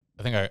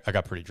 I think I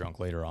got pretty drunk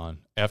later on.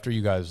 After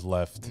you guys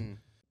left,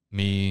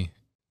 me,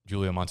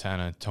 Julia,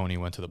 Montana, Tony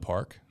went to the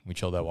park. We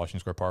chilled at Washington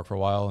Square Park for a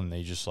while, and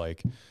they just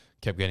like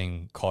kept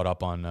getting caught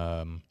up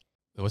on,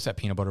 what's that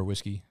peanut butter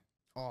whiskey?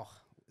 Oh,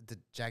 the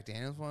Jack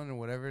Daniels one or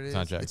whatever it is? It's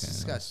not Jack Daniels.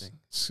 Disgusting.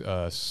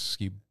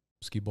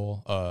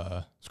 Screwball.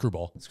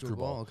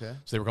 Screwball, okay.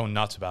 So they were going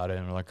nuts about it,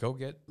 and we're like, go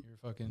get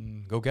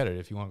it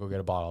if you want to go get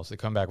a bottle. So they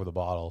come back with a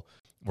bottle.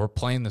 We're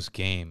playing this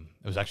game.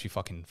 It was actually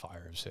fucking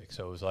fire of sick.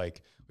 So it was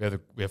like,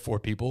 we have 4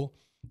 people,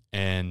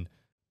 and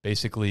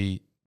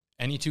basically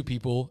any 2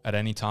 people at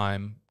any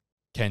time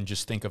can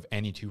just think of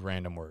any 2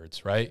 random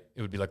words, right?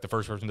 It would be like the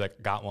first person would be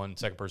like, got one.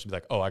 Second person would be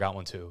like, oh, I got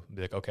one too.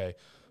 Be like, okay.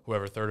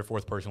 Whoever third or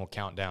fourth person will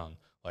count down,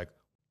 like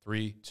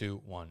 3,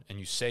 2, 1. And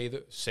you say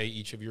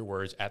each of your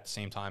words at the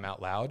same time out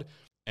loud.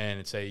 And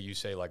you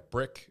say like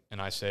brick,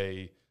 and I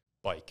say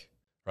bike,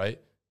 right?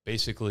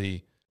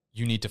 Basically,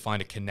 you need to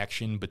find a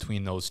connection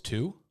between those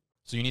 2.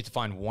 So you need to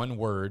find one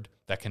word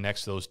that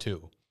connects those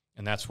 2.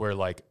 And that's where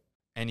like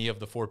any of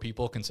the 4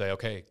 people can say,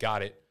 okay,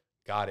 got it.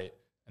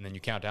 And then you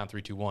count down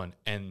 3, 2, 1.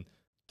 And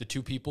the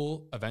 2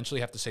 people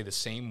eventually have to say the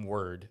same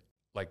word,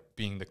 like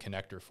being the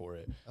connector for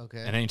it.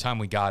 Okay. And anytime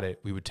we got it,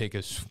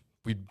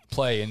 we'd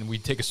play and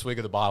we'd take a swig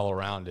of the bottle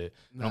around it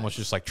and almost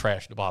just like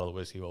trash the bottle of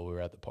whiskey while we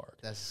were at the park.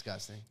 That's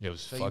disgusting. It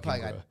was so fucking you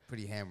probably got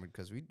pretty hammered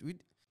because we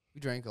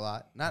drank a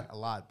lot. Not a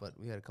lot, but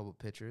we had a couple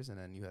pitchers, and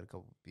then you had a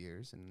couple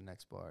beers in the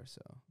next bar.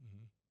 So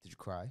did you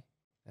cry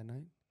that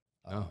night?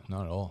 No,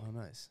 not at all. Oh,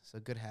 nice. So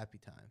good happy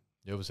time.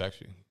 It was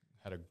actually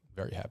had a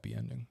very happy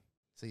ending.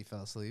 So you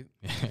fell asleep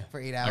Yeah. for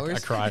 8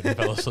 hours? I cried and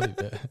fell asleep.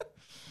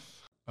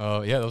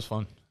 Yeah. Yeah, that was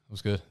fun. It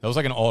was good. That was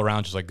like an all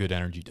around just like good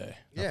energy day.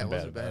 Yeah, Nothing it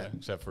wasn't about bad.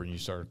 except for when you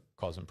started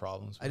causing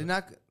problems. I did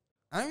not.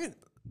 I don't even.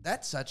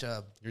 That's such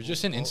a. You're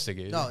just an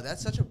instigator. No,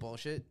 that's such a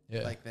bullshit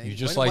Yeah. like thing. You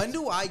just when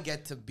do I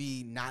get to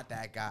be not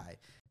that guy?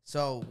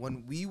 So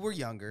when we were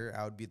younger,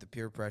 I would be the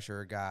peer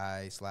pressure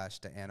guy /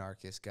 the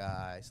anarchist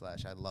guy /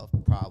 I love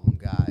problem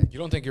guy. You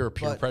don't think you're a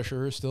peer But-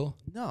 pressurer still?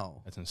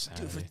 No, That's insane.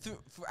 dude.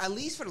 For at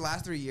least for the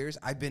last 3 years,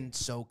 I've been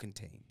so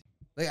contained.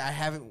 Like I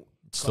haven't.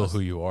 Still who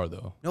you are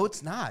though. No,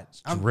 it's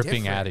not. I'm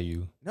Dripping different. out of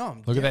you. No, I'm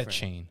Look at that different.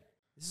 chain.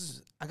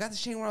 I got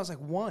this chain when I was like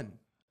 1.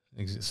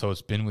 So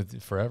it's been with you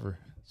forever.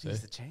 Jeez,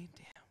 See? the chain,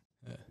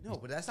 damn. Yeah. No,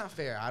 but that's not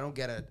fair. I don't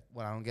get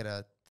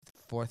a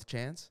 4th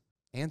chance.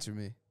 Answer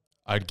me.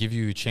 I'd give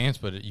you a chance,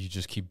 but you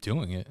just keep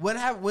doing it.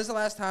 When's the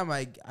last time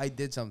I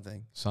did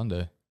something?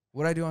 Sunday.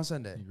 What did I do on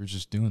Sunday? You were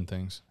just doing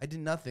things. I did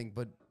nothing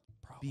but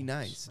be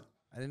nice.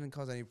 I didn't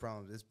cause any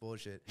problems. It's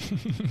bullshit.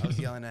 I was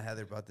yelling at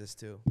Heather about this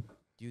too.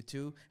 You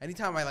too?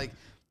 Anytime I like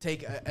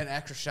take an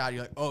extra shot,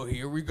 you're like, oh,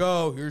 here we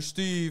go. Here's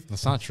Steve.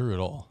 That's not true at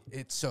all.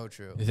 It's so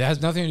true. It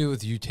has nothing to do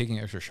with you taking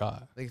an extra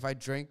shot. Like if I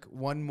drink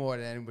one more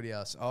than anybody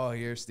else, oh,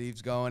 here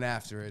Steve's going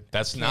after it.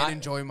 That's Can't not-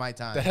 enjoy my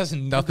time. That has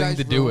You nothing guys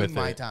to do ruin with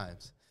my it.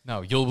 times.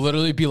 No, you'll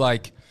literally be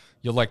like,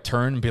 you'll like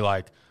turn and be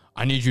like,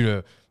 I need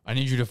you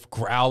to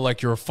growl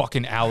like you're a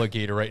fucking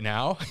alligator right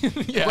now.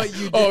 Yeah. But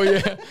you Oh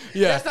yeah.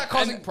 Yeah. That's not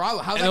causing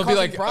problem. How's And that it'll be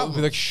causing like, problem? I'll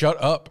be like,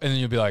 shut up, and then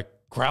you'll be like,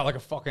 growl like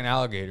a fucking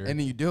alligator. And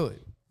then you do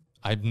it.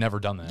 I've never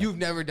done that. You've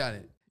never done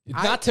it.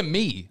 Not to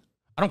me.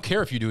 I don't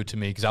care if you do it to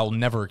me because I will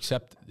never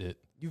accept it.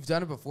 You've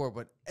done it before,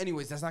 but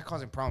anyways, that's not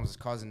causing problems. It's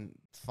causing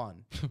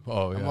fun.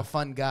 Oh yeah. I'm a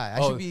fun guy. I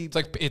Oh, should be.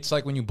 it's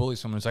like when you bully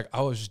someone. It's like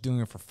I was just doing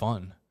it for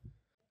fun.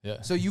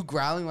 Yeah. So you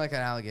growling like an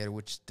alligator,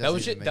 which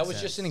doesn't That was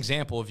just an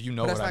example of you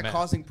know But what that's I not meant.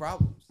 causing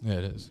problems. Yeah,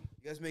 it is.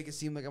 You guys make it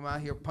seem like I'm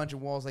out here punching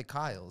walls like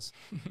Kyle's,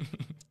 I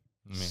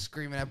mean,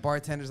 screaming at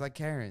bartenders like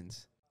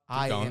Karen's.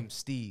 I going. am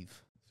Steve.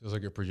 feels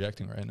like you're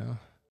projecting right now.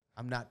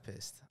 I'm not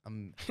pissed.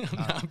 I'm I'm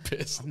not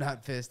pissed. I'm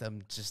not pissed.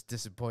 I'm just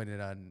disappointed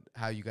on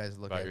how you guys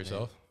look About at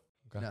yourself?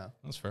 me. Okay. No.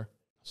 That's fair.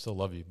 Still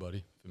love you, buddy,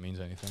 if it means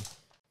anything.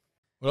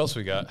 What else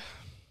we got?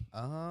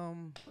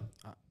 I'm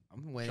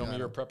waiting Show me on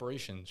your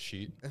preparation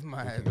sheet.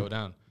 my We can go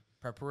down.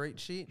 preparate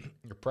sheet.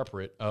 Your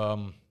preparate.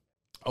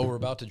 We're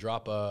about to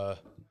drop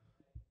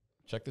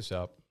check this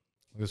out.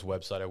 This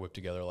website I whipped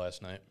together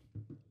last night.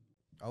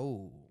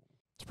 Oh,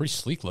 It's pretty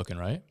sleek looking,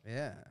 right?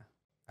 yeah.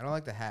 I don't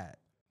like the hat.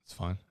 It's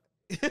fine.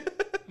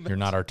 You're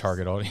not our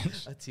target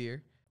audience. A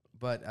tear,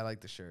 but I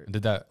like the shirt. I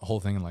did that whole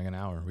thing in like an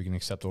hour. We can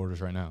accept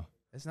orders right now.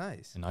 It's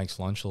nice. An Ike's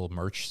Lunch little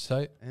merch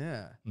site.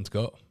 Yeah. Let's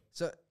go.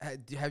 So,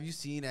 have you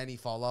seen any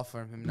fall off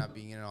from him not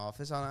being in an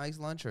office on Ike's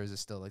Lunch, or is it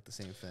still like the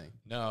same thing?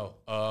 No.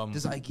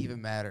 Does Ike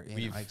even matter in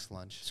we've- Ike's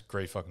Lunch? It's a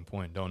great fucking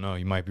point. Don't know.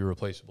 You might be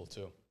replaceable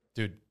too.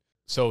 Dude,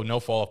 so no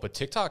fall off, but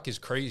TikTok is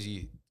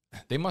crazy.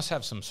 They must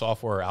have some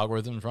software or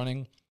algorithms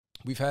running.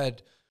 We've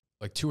had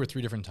like 2 or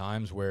 3 different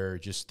times where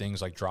just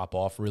things like drop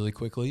off really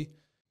quickly.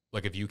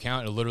 Like a view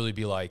count, it'll literally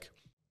be like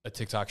a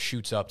TikTok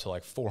shoots up to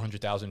like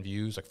 400,000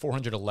 views, like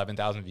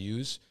 411,000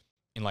 views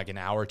in like an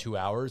hour, 2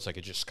 hours. Like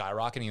it just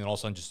skyrocketing and then all of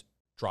a sudden just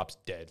drops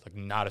dead. Like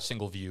not a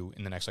single view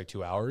in the next like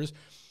 2 hours.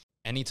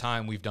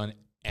 Anytime we've done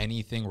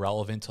anything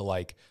relevant to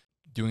like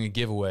doing a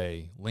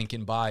giveaway, link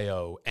in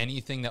bio,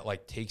 anything that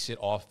like takes it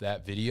off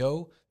that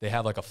video, they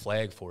have like a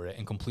flag for it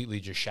and completely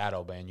just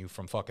shadow ban you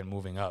from fucking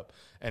moving up.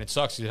 And it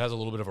sucks. It has a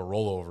little bit of a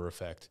rollover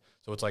effect.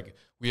 So it's like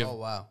we have, Oh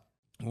wow.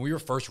 when we were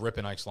first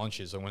ripping Ike's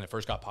Lunches, and when it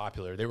first got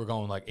popular, they were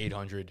going like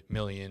 800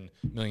 million,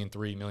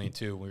 1,000,003,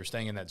 1,000,002. When we were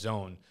staying in that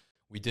zone,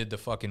 we did the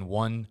fucking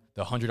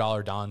the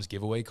 $100 Don's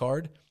giveaway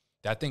card.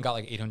 That thing got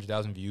like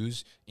 800,000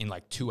 views in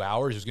like 2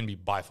 hours. It was going to be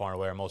by far and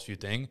away our most viewed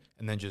thing.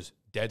 And then just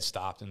dead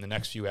stopped. And the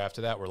next few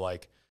after that were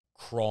like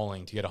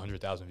crawling to get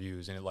 100,000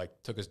 views. And it like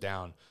took us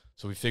down.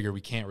 So we figured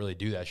we can't really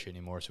do that shit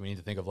anymore. So we need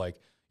to think of like,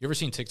 you ever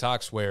seen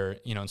TikToks where,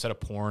 you know, instead of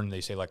porn,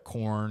 they say like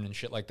corn and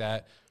shit like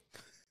that?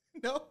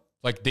 No.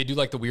 Like they do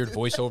like the weird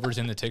voiceovers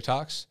in the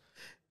TikToks.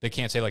 They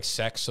can't say like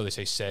sex, so they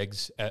say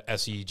segs,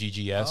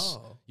 S-E-G-G-S.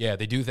 Oh. Yeah,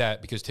 they do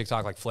that because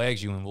TikTok like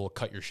flags you and will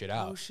cut your shit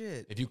out. Oh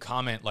shit. If you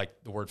comment like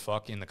the word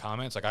fuck in the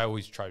comments, like I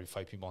always try to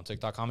fight people on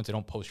TikTok comments. They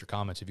don't post your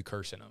comments if you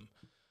curse in them,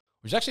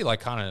 which is actually like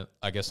kind of,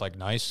 I guess, like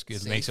nice. It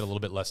Safe. makes it a little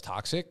bit less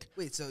toxic.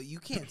 Wait, so you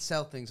can't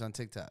sell things on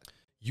TikTok?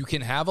 You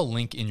can have a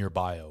link in your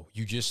bio.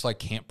 You just like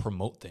can't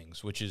promote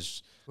things, which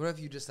is What if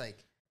you just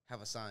like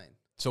have a sign?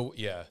 so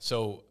yeah.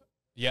 So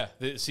yeah,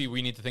 see,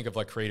 we need to think of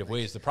like creative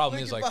ways. The problem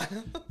Link is in like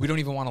bio. we don't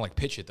even want to like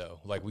pitch it though.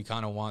 Like we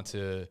kind of want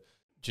to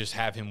just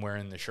have him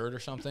wearing the shirt or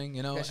something,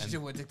 you know? You guys should And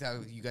do what TikTok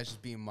with you guys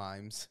just being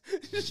mimes,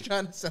 just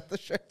trying to sell the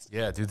shirts.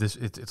 yeah, dude,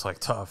 it's like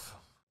tough.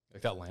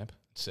 Like that lamp,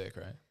 it's sick,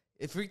 right?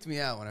 It freaked me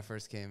out when I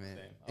first came in. Same.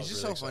 I It's was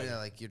just really so funny excited.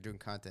 that like you're doing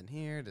content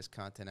here, there's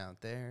content out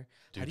there.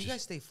 Dude, How do you just-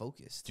 guys stay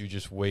focused? Do you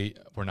just wait?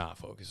 We're not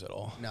focused at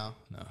all. No,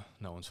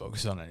 No one's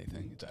focused on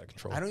anything. It's out of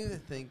control. I don't even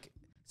think.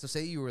 So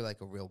say you were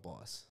like a real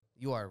boss.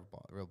 You are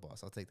a real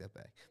boss. I'll take that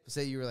back. But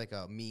say you were like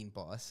a mean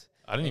boss.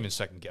 I didn't even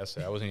second guess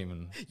it. I wasn't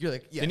even. You're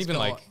like, yes, didn't even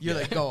like. You're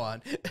like, go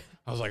on.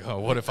 I was like, oh,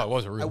 what if I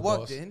was a real boss? I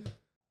walked in,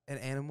 an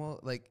animal,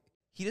 like,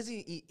 he doesn't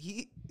eat,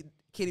 he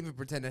can't even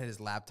pretend that his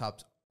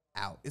laptop's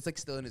out. It's like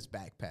still in his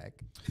backpack.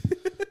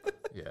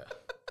 Yeah.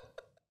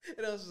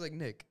 And I was just like,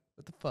 Nick,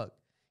 what the fuck?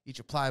 Eat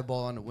your ply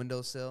ball on the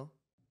windowsill.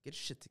 Get your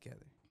shit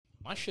together.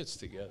 My shit's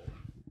together.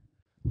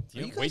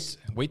 You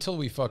Wait till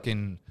we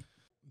fucking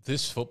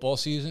this football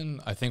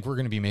season. I think we're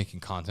gonna be making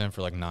content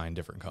for like 9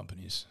 different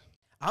companies.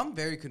 I'm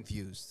very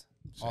confused.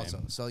 Same.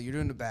 Also, so you're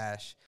doing the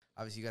bash.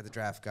 Obviously, you got the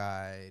draft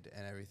guide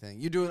and everything.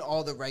 You're doing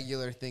all the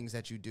regular things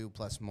that you do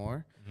plus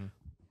more. Mm-hmm.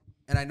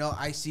 And I know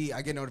I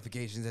get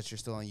notifications that you're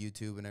still on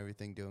YouTube and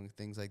everything, doing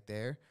things like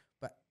there.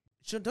 But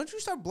don't you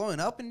start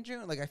blowing up in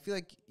June? Like, I feel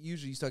like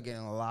usually you start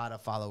getting a lot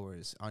of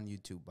followers on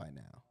YouTube by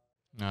now.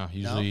 No,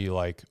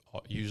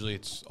 usually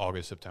it's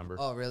August, September.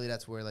 Oh, really?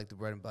 That's where like the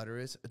bread and butter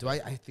is. I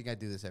think I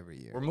do this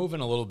every year. We're moving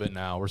a little bit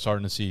now. We're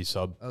starting to see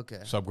sub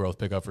growth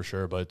pick up for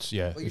sure. But it's,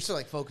 yeah, but you're still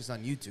like focused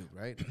on YouTube,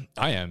 right?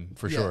 I am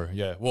for sure.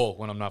 Yeah. Well,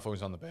 when I'm not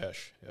focused on the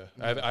bash,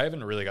 yeah, I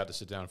haven't really got to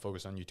sit down and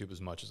focus on YouTube as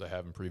much as I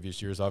have in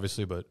previous years,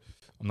 obviously. But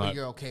I'm not. But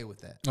you're okay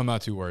with that. I'm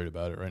not too worried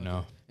about it right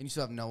now. And you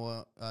still have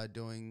Noah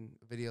doing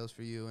videos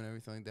for you and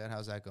everything like that.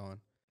 How's that going?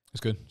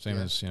 It's good. Same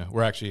as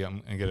we're actually.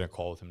 I'm gonna get a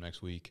call with him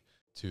next week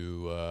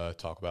to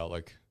talk about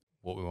like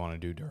what we want to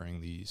do during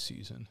the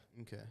season.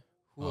 Okay.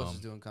 Who else is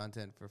doing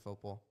content for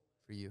football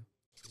for you?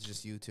 Is it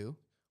just you two?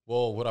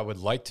 Well, what I would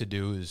like to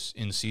do is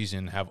in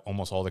season have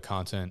almost all the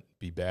content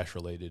be bash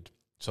related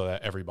so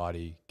that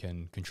everybody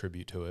can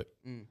contribute to it,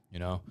 you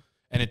know?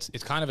 And it's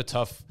kind of a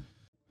tough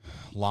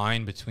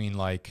line between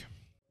like,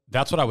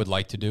 that's what I would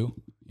like to do,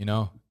 you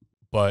know?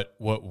 But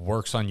what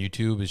works on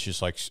YouTube is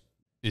just like,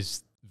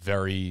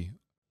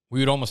 we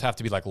would almost have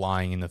to be like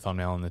lying in the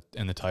thumbnail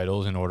and the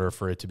titles in order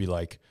for it to be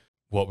like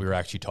what we were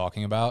actually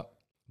talking about.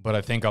 But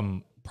I think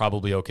I'm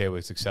probably okay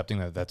with accepting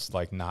that that's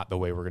like not the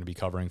way we're going to be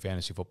covering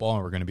fantasy football,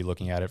 and we're going to be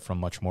looking at it from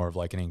much more of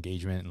like an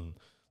engagement and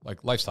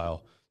like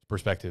lifestyle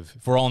perspective.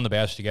 If we're all in the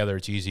bash together,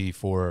 it's easy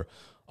for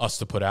us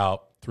to put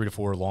out 3 to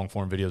 4 long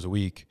form videos a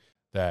week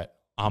that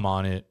I'm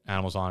on it,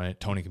 Animal's on it,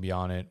 Tony can be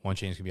on it, One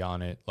Chains can be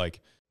on it, like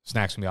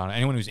Snacks can be on it.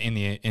 Anyone who's in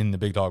the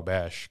Big Dog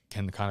Bash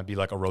can kind of be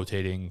like a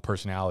rotating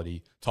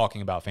personality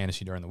talking about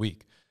fantasy during the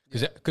week.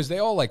 Because they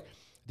all like, at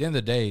the end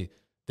of the day,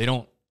 they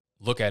don't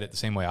look at it the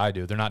same way I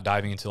do. They're not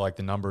diving into like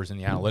the numbers and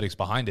the analytics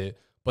behind it,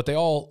 but they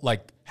all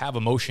like have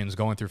emotions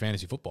going through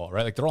fantasy football,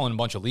 right? Like they're all in a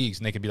bunch of leagues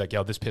and they can be like,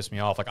 yo, this pissed me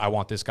off. Like I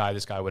want this guy,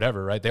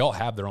 whatever, right? They all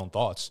have their own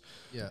thoughts.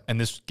 Yeah. And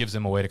this gives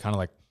them a way to kind of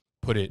like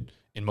put it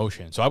in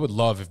motion. So I would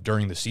love if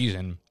during the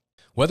season,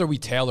 whether we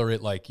tailor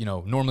it like, you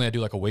know, normally I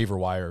do like a waiver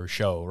wire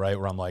show, right?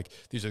 Where I'm like,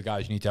 these are the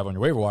guys you need to have on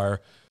your waiver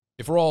wire.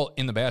 If we're all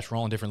in the bash, we're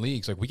all in different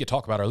leagues, like we could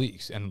talk about our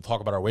leagues and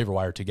talk about our waiver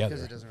wire together.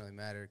 Because it doesn't really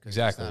matter.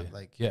 Exactly. It's not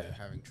like you're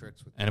having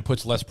tricks with and it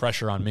puts less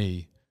pressure on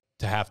me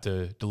to have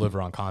to deliver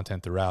on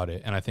content throughout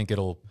it. And I think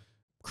it'll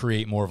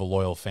create more of a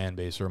loyal fan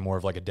base or more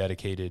of like a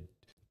dedicated,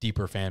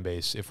 deeper fan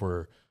base if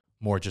we're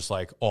more just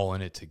like all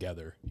in it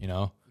together, you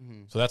know?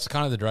 Mm-hmm. So that's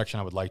kind of the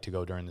direction I would like to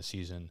go during the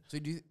season. So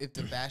if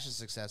the bash is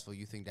successful,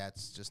 you think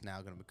that's just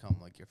now going to become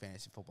like your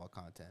fantasy football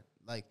content,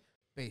 like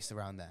based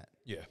around that?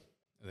 Yeah,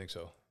 I think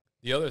so.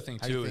 The other thing,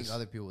 How too, do you think is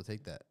other people will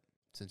take that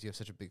since you have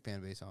such a big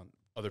fan base on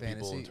other fantasy,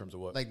 people in terms of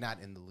what? Like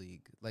not in the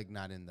league, like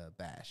not in the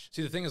bash.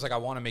 See, the thing is, like, I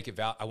want to make it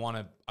I want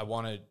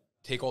to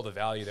take all the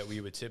value that we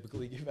would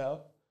typically give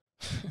out.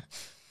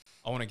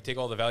 I want to take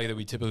all the value that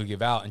we typically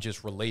give out and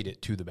just relate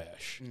it to the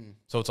bash.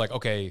 So it's like,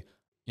 okay,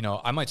 you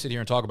know, I might sit here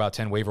and talk about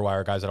 10 waiver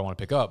wire guys that I want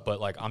to pick up, but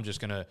like, I'm just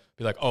going to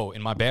be like, oh,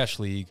 in my bash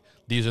league,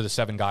 these are the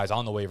 7 guys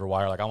on the waiver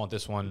wire. Like, I want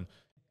this one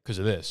because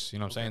of this, you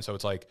know what I'm saying? So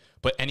it's like,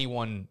 but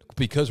anyone,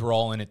 because we're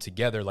all in it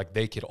together, like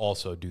they could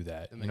also do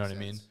that. You know what I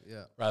mean?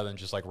 Yeah. Rather than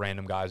just like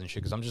random guys and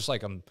shit. Cause I'm just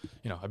like,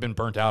 I've been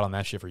burnt out on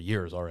that shit for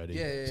years already.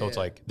 So it's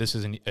like, this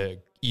is an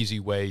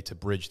easy way to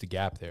bridge the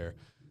gap there.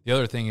 The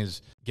other thing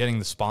is getting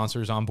the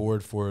sponsors on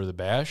board for the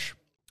bash.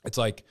 It's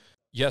like,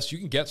 yes, you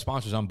can get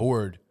sponsors on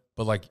board,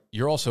 but like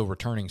you're also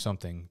returning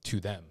something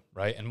to them,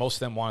 right? And most of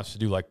them want us to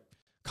do like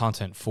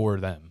content for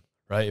them.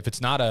 Right? If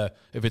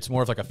it's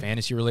more of like a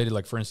fantasy related,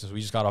 like for instance, we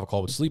just got off a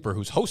call with Sleeper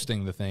who's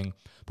hosting the thing,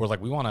 but we're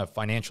like, we want a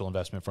financial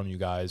investment from you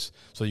guys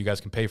so you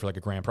guys can pay for like a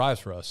grand prize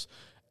for us.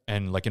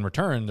 And like in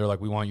return, they're like,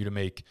 we want you to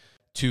make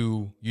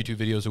 2 YouTube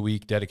videos a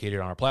week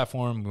dedicated on our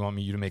platform. We want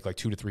you to make like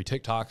 2 to 3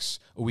 TikToks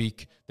a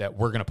week that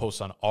we're going to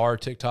post on our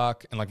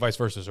TikTok and like vice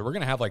versa. So we're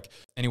going to have like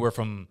anywhere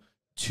from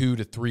 2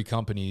 to 3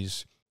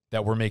 companies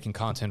that we're making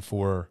content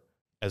for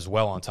as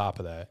well on top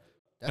of that.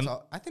 That's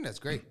all. I think that's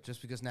great.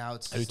 Just because now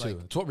it's just like,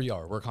 it's what we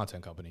are. We're a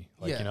content company.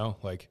 Like, you know,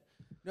 like.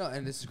 No,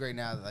 and this is great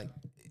now. Like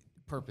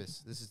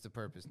purpose. This is the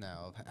purpose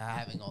now of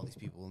having all these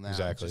people now.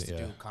 Exactly. Just to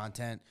do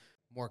content,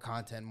 more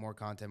content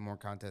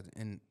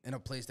in a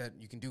place that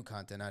you can do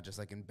content, not just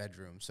like in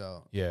bedrooms.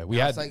 So yeah, we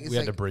had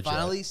to bridge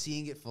finally that.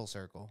 Seeing it full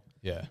circle.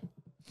 Yeah,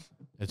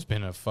 it's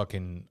been a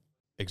fucking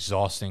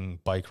exhausting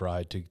bike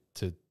ride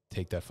to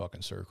take that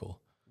fucking circle.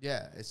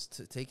 Yeah, it's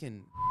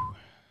taking.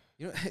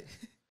 You know,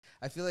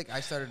 I feel like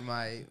I started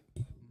my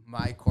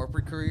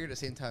corporate career the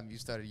same time you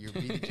started your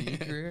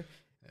BDGE career,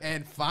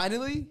 and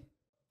finally,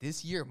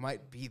 this year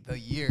might be the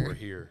year We're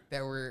here.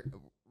 that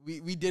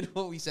we did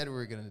what we said we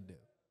were gonna do.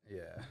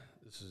 Yeah,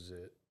 this is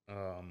it.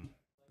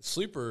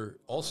 Sleeper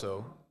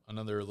also,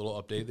 another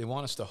little update. They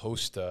want us to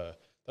host. Did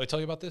I tell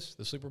you about this?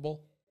 The Sleeper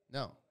Bowl?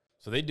 No.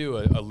 So they do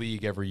a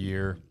league every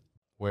year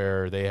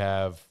where they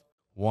have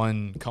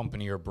one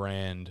company or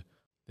brand.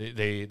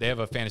 They have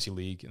a fantasy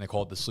league and they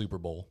call it the Sleeper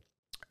Bowl.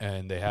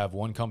 And they have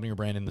one company or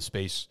brand in the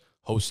space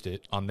host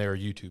it on their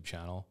YouTube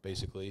channel,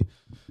 basically.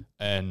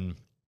 And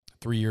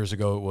 3 years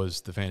ago it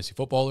was the Fantasy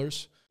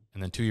Footballers.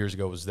 And then 2 years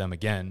ago it was them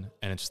again.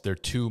 And it's their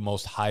two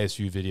most highest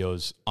viewed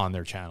videos on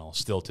their channel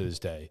still to this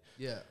day.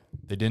 Yeah.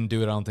 They didn't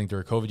do it, I don't think,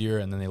 during COVID year.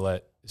 And then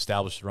they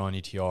established their own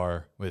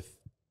ETR with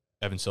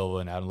Evan Silva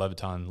and Adam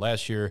Leviton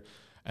last year.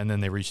 And then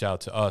they reached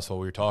out to us while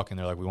we were talking.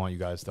 They're like, we want you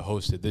guys to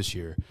host it this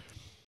year.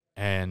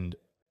 And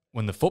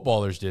when the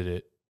Footballers did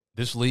it,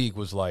 this league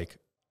was like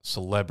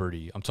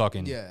celebrity. I'm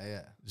talking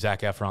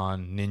Zac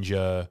Efron,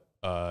 Ninja,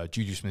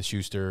 Juju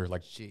Smith-Schuster,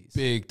 like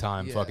big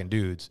time fucking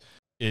dudes.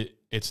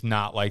 It's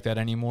not like that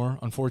anymore,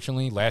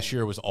 unfortunately. Last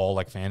year it was all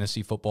like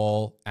fantasy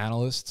football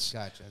analysts.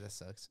 Gotcha. That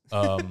sucks.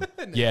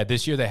 Yeah,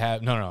 this year they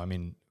have I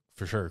mean,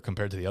 for sure,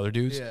 compared to the other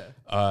dudes.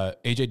 Yeah.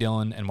 AJ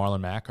Dillon and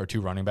Marlon Mack are two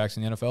running backs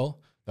in the NFL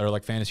that are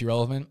like fantasy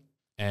relevant,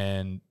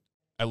 and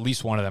at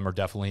least one of them are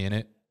definitely in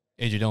it.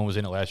 AJ Dillon was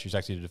in it last year. He's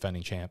actually the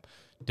defending champ.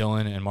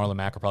 Dillon and Marlon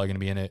Mack are probably going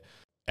to be in it.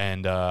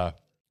 And I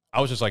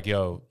was just like,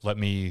 yo, let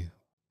me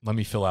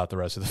fill out the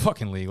rest of the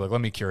fucking league. Like,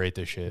 let me curate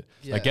this shit.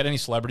 Yeah. Like, get any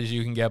celebrities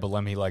you can get, but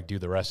let me like do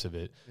the rest of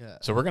it. Yeah.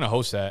 So we're going to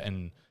host that,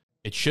 and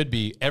it should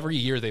be every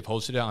year they've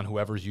hosted it on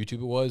whoever's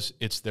YouTube it was.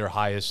 It's their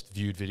highest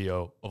viewed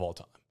video of all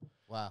time.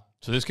 Wow.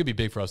 So this could be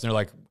big for us. And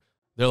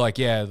they're like,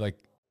 yeah, like,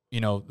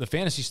 you know, the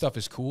fantasy stuff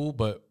is cool,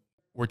 but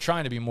we're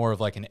trying to be more of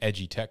like an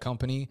edgy tech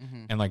company,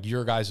 and like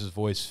your guys'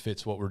 voice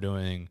fits what we're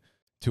doing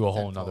to a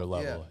whole nother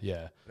level.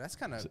 Yeah. That's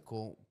kind of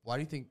cool. Why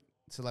do you think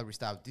celebrity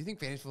stopped? Do you think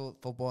fantasy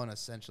football and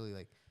essentially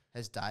like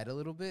has died a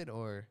little bit,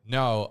 or?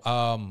 No,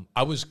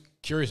 I was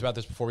curious about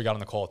this before we got on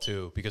the call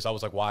too, because I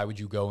was like, why would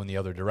you go in the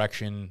other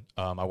direction?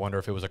 I wonder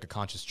if it was like a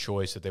conscious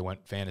choice that they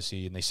went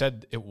fantasy, and they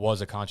said it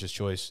was a conscious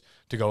choice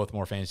to go with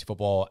more fantasy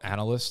football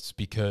analysts,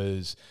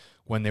 because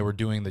when they were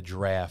doing the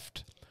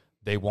draft,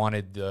 they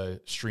wanted the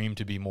stream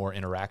to be more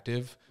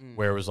interactive,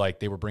 where it was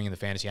like they were bringing the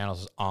fantasy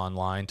analysts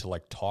online to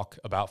like talk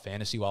about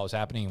fantasy while it was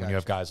happening. And when you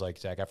have guys like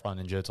Zac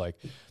Efron, Ninja, it's like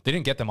they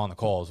didn't get them on the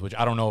calls, which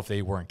I don't know if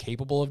they weren't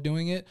capable of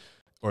doing it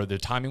or the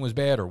timing was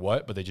bad or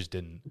what, but they just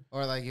didn't.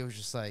 Or like it was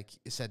just like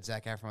it said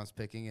Zac Efron's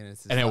picking and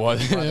it's it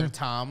was brother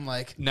Tom,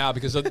 like no,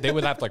 because they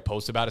would have to like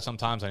post about it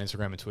sometimes on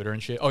Instagram and Twitter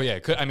and shit. Oh yeah,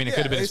 it could have been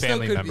his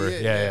family member.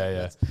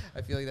 Yeah.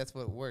 I feel like that's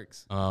what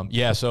works.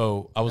 Yeah,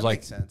 so I was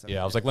like, sense.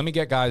 I was like, let me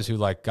get guys who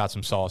like got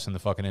some sauce in the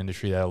fucking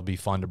industry that'll be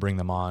fun to bring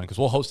them on, because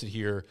we'll host it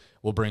here,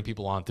 we'll bring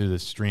people on through the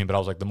stream. But I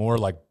was like, the more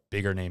like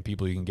bigger name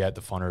people you can get,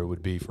 the funner it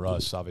would be for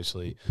us,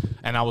 obviously.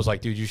 And I was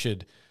like, dude, you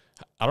should.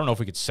 I don't know if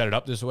we could set it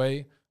up this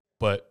way,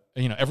 but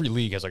you know, every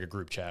league has like a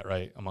group chat,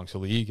 right, amongst the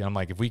league. And I'm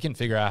like, if we can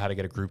figure out how to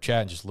get a group chat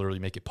and just literally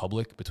make it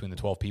public between the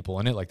 12 people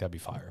in it, like that'd be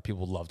fire.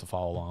 People would love to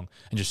follow along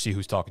and just see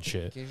who's talking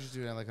shit. Can't you just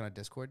do that like on a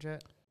Discord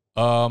chat?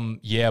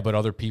 Yeah, but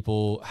other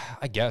people,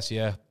 I guess,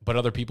 yeah, but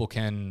other people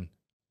can.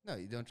 No,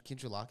 you don't.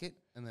 Can't you lock it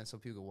and then so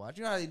people can watch?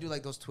 You know how they do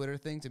like those Twitter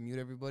things and mute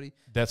everybody?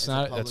 That's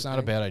not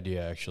a bad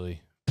idea,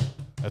 actually.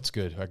 That's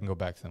good. I can go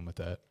back to them with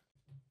that.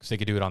 Because they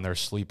could do it on their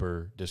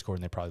Sleeper Discord,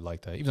 and they probably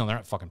like that. Even though they're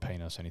not fucking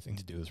paying us anything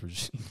to do this, we're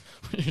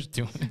just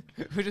doing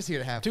it. We're just here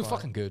to have too fun.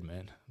 Fucking good,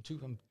 man.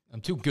 I'm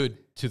too good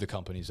to the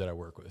companies that I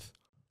work with.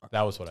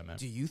 That was what I meant.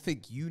 Do you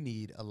think you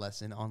need a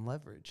lesson on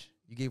leverage?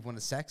 You gave one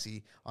to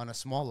Sexy on a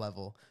small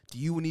level. Do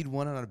you need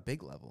one on a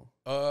big level?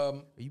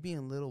 Are you being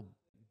a little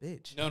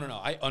bitch? No.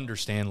 I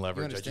understand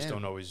leverage. I just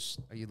don't always.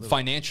 Are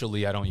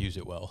financially, I don't use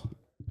it well.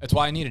 That's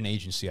why I need an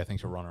agency, I think,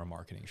 to run our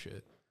marketing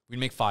shit. We'd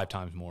make 5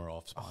 times more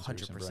off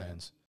sponsors and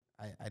brands.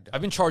 I've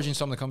been charging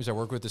some of the companies I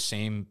work with the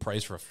same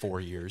price for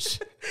 4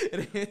 years.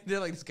 They're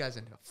like, this guy's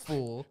a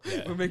fool.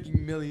 Yeah. We're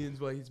making millions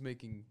while he's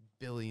making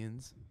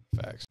billions.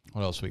 Facts.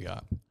 What else we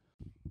got?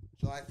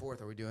 July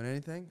 4th, are we doing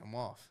anything? I'm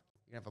off.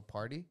 You gonna have a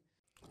party?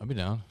 I'll be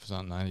down if it's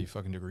not 90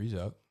 fucking degrees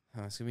out.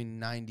 It's gonna be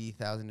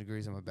 90,000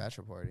 degrees on my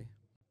bachelor party.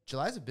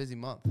 July's a busy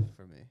month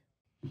for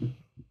me.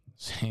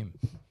 Same.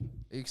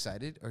 Are you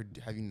excited, or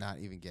have you not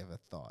even give a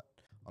thought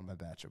on my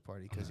bachelor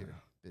party because you're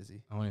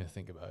busy? I won't even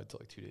think about it till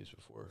like 2 days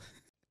before.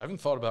 I haven't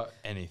thought about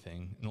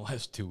anything in the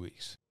last 2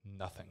 weeks.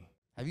 Nothing.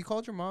 Have you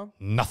called your mom?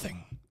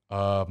 Nothing.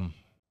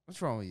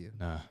 What's wrong with you?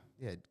 Nah.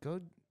 Yeah,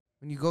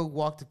 when you go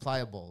walk to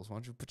Playa Bowls, why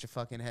don't you put your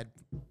fucking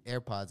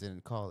AirPods in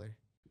and call her?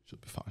 She'll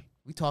be fine.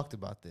 We talked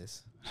about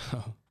this.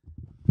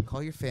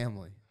 Call your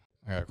family.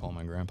 I gotta call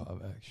my grandpa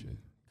back. Shit.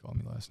 He called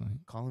me last night.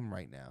 Call him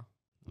right now.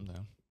 I'm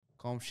down.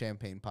 Call him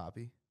Champagne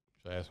Poppy.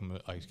 Should I ask him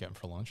what he's getting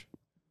for lunch?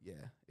 Yeah.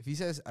 If he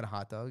says a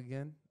hot dog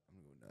again,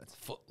 I'm gonna go nuts.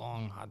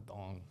 Foot-long hot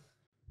dog.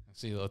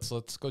 See, let's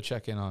go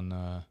check in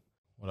on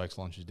what Ike's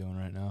lunch is doing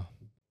right now.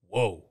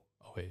 Whoa.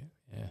 Oh wait,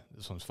 yeah. This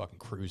this one's fucking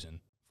cruising.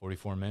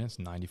 44 minutes,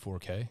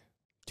 94K,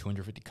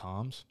 250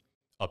 comms.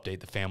 Update,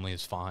 the family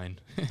is fine.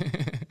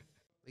 Like,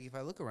 if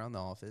I look around the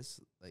office,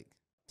 like,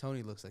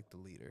 Tony looks like the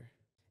leader.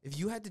 If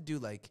you had to do,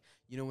 like,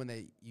 you know,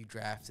 when you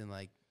draft in,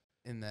 like,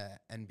 in the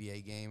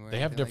NBA game or They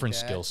have anything different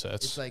like that, skill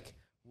sets. it's like,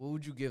 what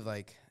would you give,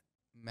 like,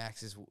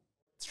 Max's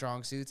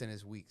strong suits and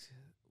his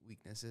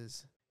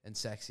weaknesses and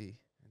Sexy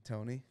and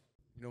Tony?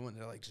 You know, when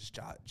they're, like, just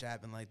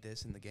jabbing like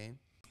this in the game?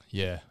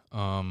 Yeah.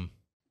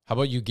 How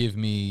about you give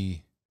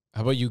me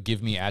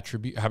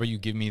attribute? How about you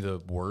give me the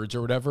words or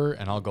whatever,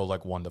 and I'll go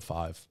like 1 to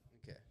 5.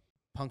 Okay.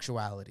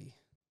 Punctuality.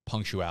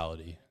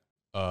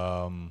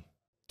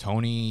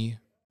 Tony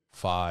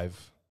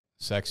 5.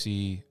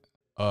 Sexy.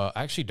 I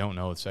actually don't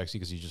know with Sexy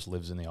because he just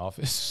lives in the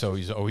office, so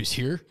he's always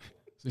here.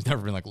 So he's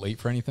never been like late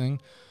for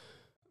anything.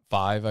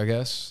 5, I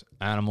guess.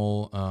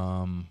 Animal.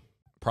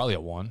 Probably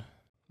a 1.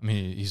 I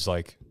mean, he shows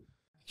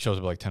up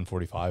at like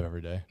 10:45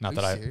 every day. Not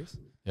that serious?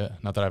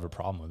 not that I have a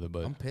problem with it,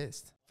 but I'm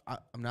pissed.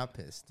 I'm not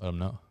pissed. let him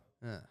know.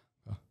 Yeah.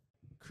 Oh.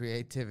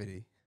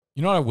 Creativity.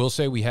 You know what I will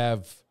say? We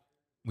have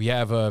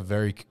a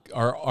very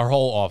our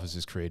whole office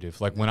is creative.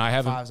 Like when I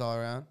have 5s all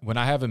around. when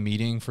I have a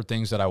meeting for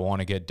things that I want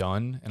to get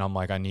done, and I'm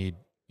like, I need,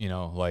 you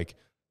know, like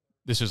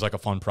this is like a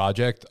fun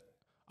project.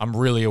 I'm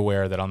really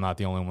aware that I'm not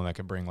the only one that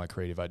can bring like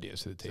creative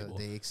ideas to the table. So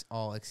they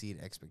all exceed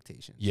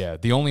expectations. Yeah.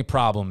 The only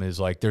problem is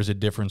like there's a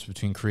difference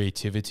between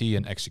creativity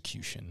and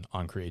execution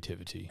on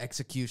creativity.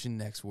 Execution,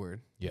 next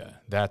word. Yeah.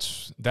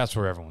 That's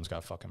where everyone's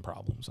got fucking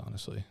problems,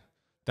 honestly.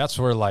 That's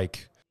where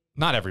like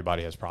not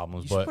everybody has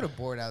problems, You but should put a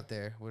board out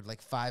there with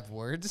like 5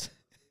 words,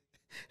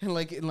 and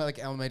like in like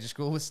elementary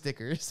school with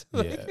stickers.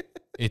 yeah,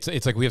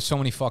 it's like we have so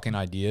many fucking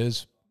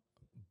ideas,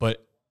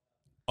 but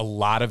a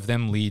lot of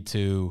them lead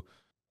to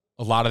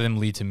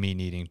me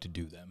needing to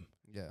do them.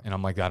 Yeah. And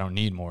I'm like, I don't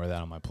need more of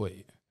that on my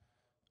plate.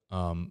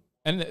 And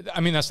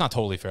I mean, that's not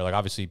totally fair. Like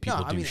obviously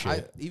people do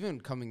shit. Even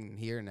coming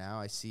here now,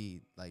 I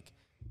see like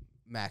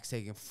Max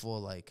taking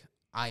full, like,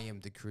 I am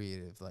the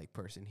creative like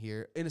person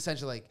here. In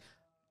essentially, like,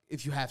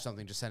 if you have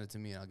something, just send it to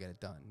me and I'll get it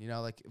done. You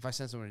know, like if I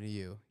send something to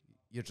you,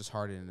 you're just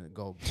hardened and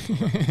go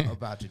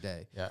about your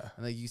day. Yeah.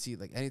 And like you see,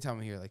 like anytime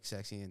I hear like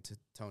Sexy and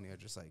Tony are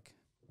just like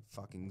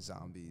fucking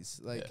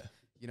zombies. Like, Yeah.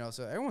 you know,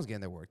 so everyone's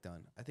getting their work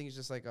done. I think it's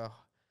just like this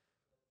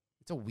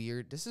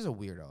is a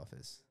weird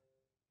office.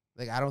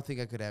 Like I don't think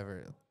I could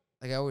ever,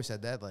 like I always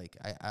said that, like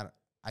I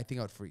think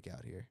I would freak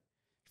out here.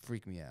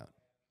 Freak me out.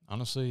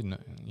 Honestly, no,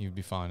 you'd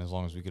be fine as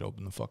long as we could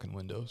open the fucking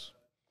windows.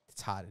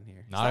 It's hot in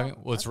here.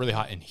 It's really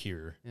hot in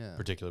here, Yeah.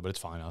 particularly, but it's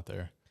fine out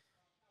there.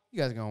 You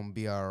guys are gonna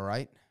be all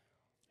right.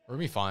 We're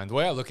gonna be fine. The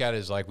way I look at it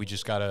is like we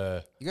just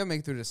gotta. You gotta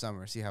make it through the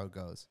summer. See how it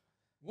goes.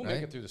 We'll Right?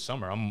 make it through the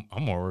summer. I'm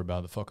more worried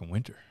about the fucking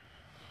winter.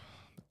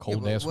 The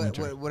cold ass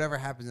winter. Whatever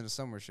happens in the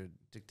summer should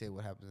dictate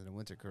what happens in the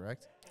winter.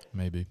 Correct?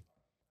 Maybe.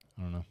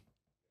 I don't know.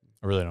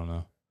 I really don't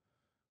know.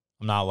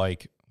 I'm not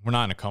like we're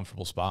not in a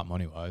comfortable spot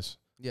money wise.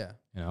 Yeah.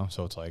 You know,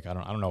 so it's like I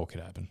don't know what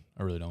could happen.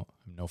 I really don't. I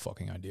have no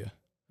fucking idea.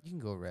 You can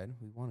go red.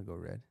 We want to go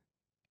red.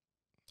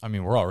 I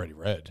mean, we're already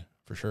red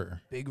for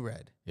sure. Big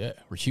red. Yeah,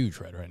 we're huge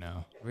red right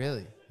now.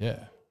 Really?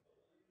 Yeah.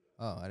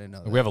 Oh, I didn't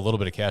know that. We have a little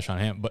bit of cash on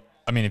hand, but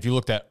I mean, if you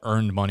looked at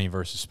earned money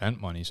versus spent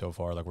money so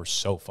far, like we're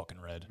so fucking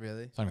red.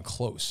 Really? It's not even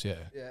close. Yeah.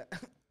 Yeah.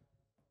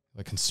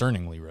 Like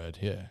concerningly red.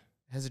 Yeah.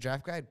 Has the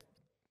draft guide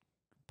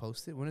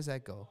posted? When does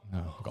that go?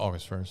 No, like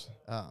August 1st.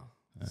 Oh.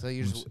 Yeah. So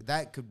you're just,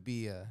 that could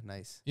be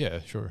nice. Yeah,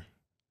 sure.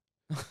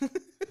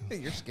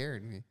 You're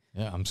scaring me.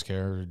 Yeah, I'm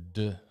scared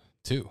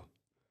too.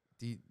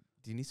 Do you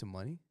need some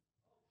money?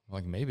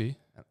 Like maybe.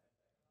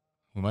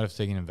 We might have to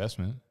take an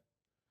investment.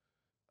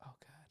 Oh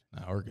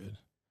God. No, we're good.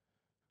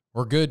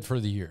 We're good for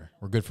the year.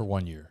 We're good for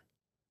 1 year.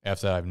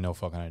 After that, I have no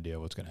fucking idea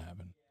what's gonna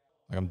happen.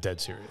 Like I'm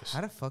dead serious.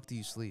 How the fuck do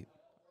you sleep?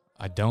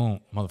 I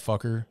don't,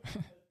 motherfucker.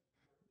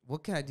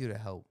 What can I do to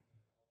help?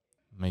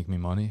 Make me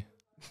money.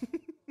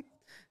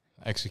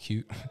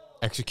 Execute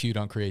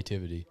on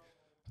creativity.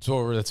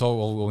 That's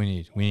all what we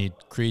need. We need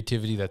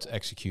creativity that's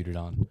executed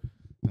on.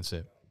 That's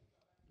it.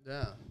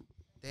 Yeah.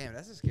 Damn,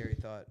 that's a scary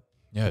thought.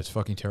 Yeah, it's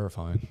fucking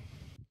terrifying.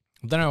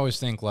 But then I always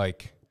think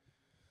like,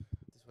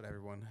 That's what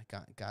everyone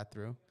got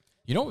through.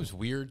 you know what was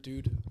weird,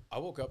 dude? I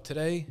woke up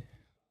today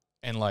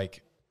and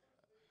like,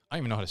 I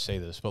don't even know how to say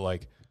this, but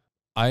like,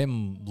 I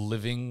am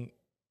living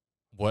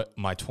what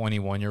my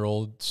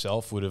 21-year-old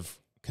self would have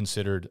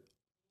considered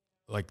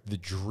like the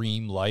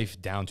dream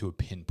life down to a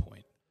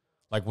pinpoint.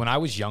 Like when I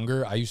was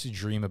younger, I used to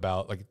dream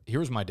about like,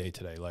 here's my day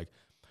today. Like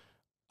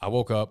I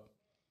woke up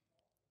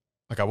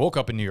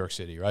in New York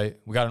City, right?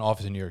 We got an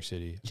office in New York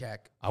City.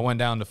 Check. I went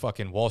down to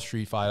fucking Wall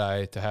Street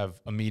FiDi to have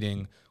a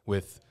meeting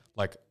with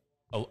like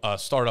a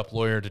startup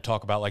lawyer to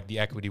talk about like the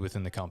equity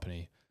within the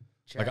company.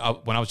 Check.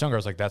 Like when I was younger, I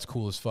was like, that's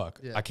cool as fuck.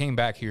 Yeah. I came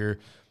back here.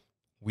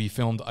 We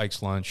filmed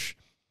Ike's Lunch.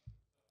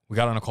 We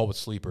got on a call with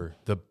Sleeper,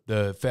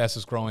 the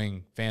fastest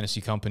growing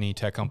fantasy company,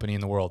 tech company in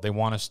the world. They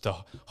want us to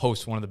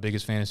host one of the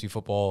biggest fantasy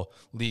football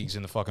leagues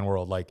in the fucking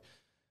world. Like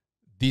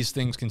these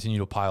things continue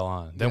to pile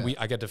on. Then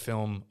I get to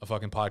film a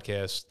fucking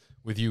podcast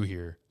with you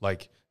here,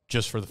 like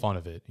just for the fun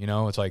of it. You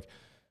know, it's like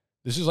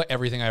this is like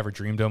everything I ever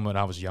dreamed of when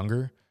I was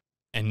younger.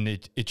 And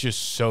it's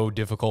just so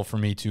difficult for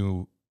me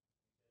to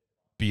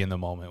be in the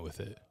moment with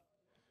it.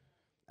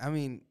 I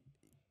mean,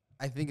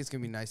 I think it's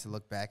gonna be nice to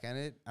look back at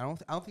it. I don't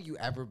think you've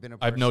ever been a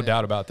person. I have no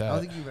doubt about that. I don't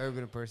think you've ever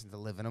been a person to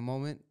live in a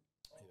moment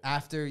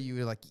after you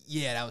were like,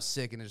 yeah, that was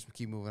sick, and just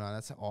keep moving on.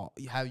 That's all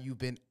how you've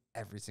been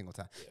every single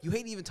time. Yeah. You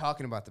hate even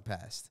talking about the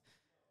past.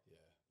 Yeah.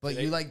 But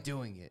today, you like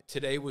doing it.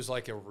 Today was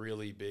like a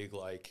really big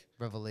like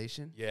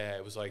revelation. Yeah,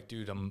 it was like,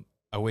 dude,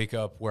 I wake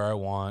up where I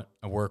want,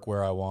 I work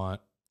where I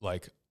want,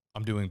 like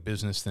I'm doing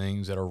business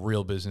things that are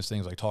real business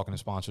things, like talking to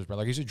sponsors. But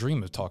like, I used to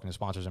dream of talking to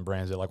sponsors and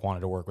brands that like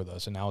wanted to work with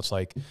us, and now it's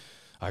like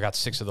I got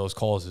 6 of those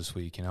calls this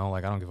week. You know,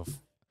 like I don't give a,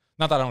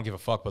 not that I don't give a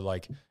fuck, but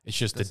like it's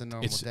just a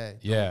normal day.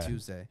 Yeah,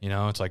 Tuesday. You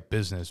know, it's like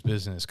business,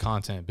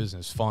 content,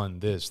 business, fun,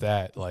 this,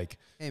 that. Like,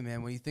 hey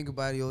man, when you think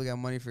about it, you only got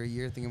money for a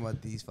year. Think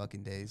about these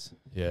fucking days.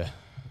 Yeah,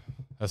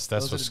 that's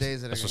what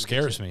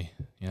scares me.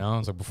 You know,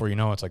 it's like before you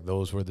know, it's like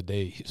those were the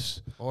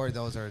days. Or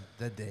those are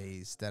the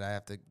days that I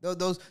have to.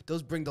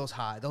 Those bring those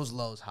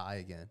lows high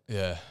again.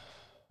 Yeah.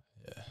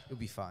 You'll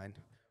be fine.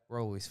 We're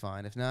always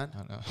fine. If not,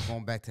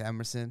 going back to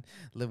Emerson,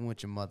 living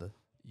with your mother.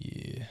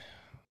 Yeah.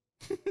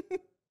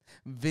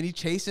 Vinny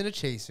chasing the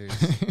chasers.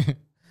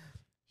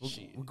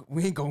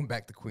 We ain't going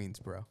back to Queens,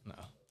 bro. No.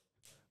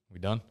 We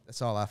done?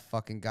 That's all I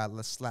fucking got.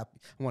 Let's slap.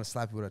 I want to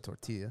slap you with a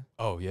tortilla.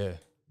 Oh yeah.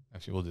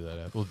 Actually, we'll do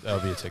that. That'll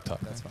be a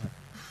TikTok. That's fine.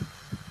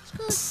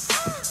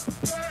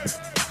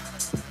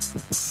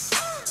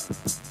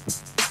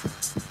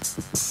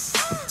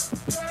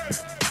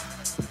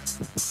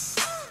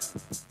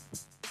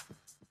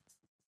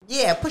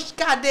 Yeah, push the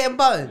goddamn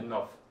button.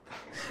 No.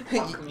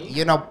 Fuck me?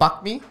 You know,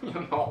 buck me? You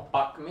know,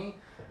 fuck me?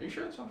 Are you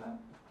sure that's on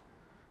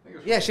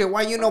that? Yeah, shit.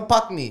 Why you know,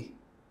 buck me?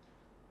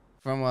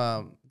 From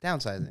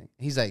Downsizing.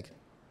 He's like,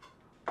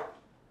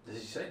 did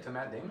he say it to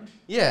Matt Damon?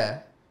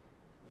 Yeah.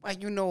 Why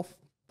you know,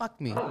 fuck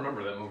me? I don't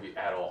remember that movie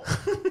at all.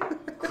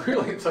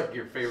 Clearly, it's like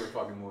your favorite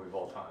fucking movie of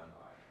all time.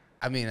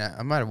 I mean,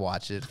 I might have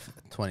watched it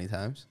 20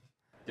 times.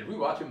 Did we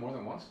watch it more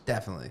than once?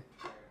 Definitely.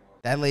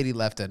 That lady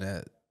left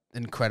an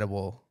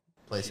incredible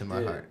place in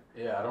my heart.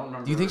 Yeah, I don't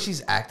remember. Do you think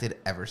she's acted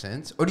ever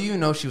since? Or do you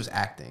know she was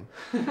acting?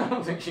 I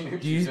don't think she knew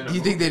Do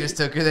you think they just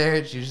took her there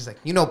and she was just like,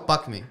 you know,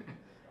 fuck me?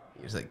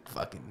 He was like,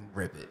 fucking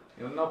rip it.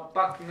 You know,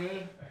 fuck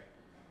me?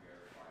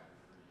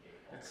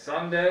 It's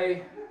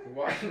Sunday.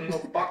 Why you know,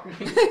 fuck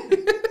me?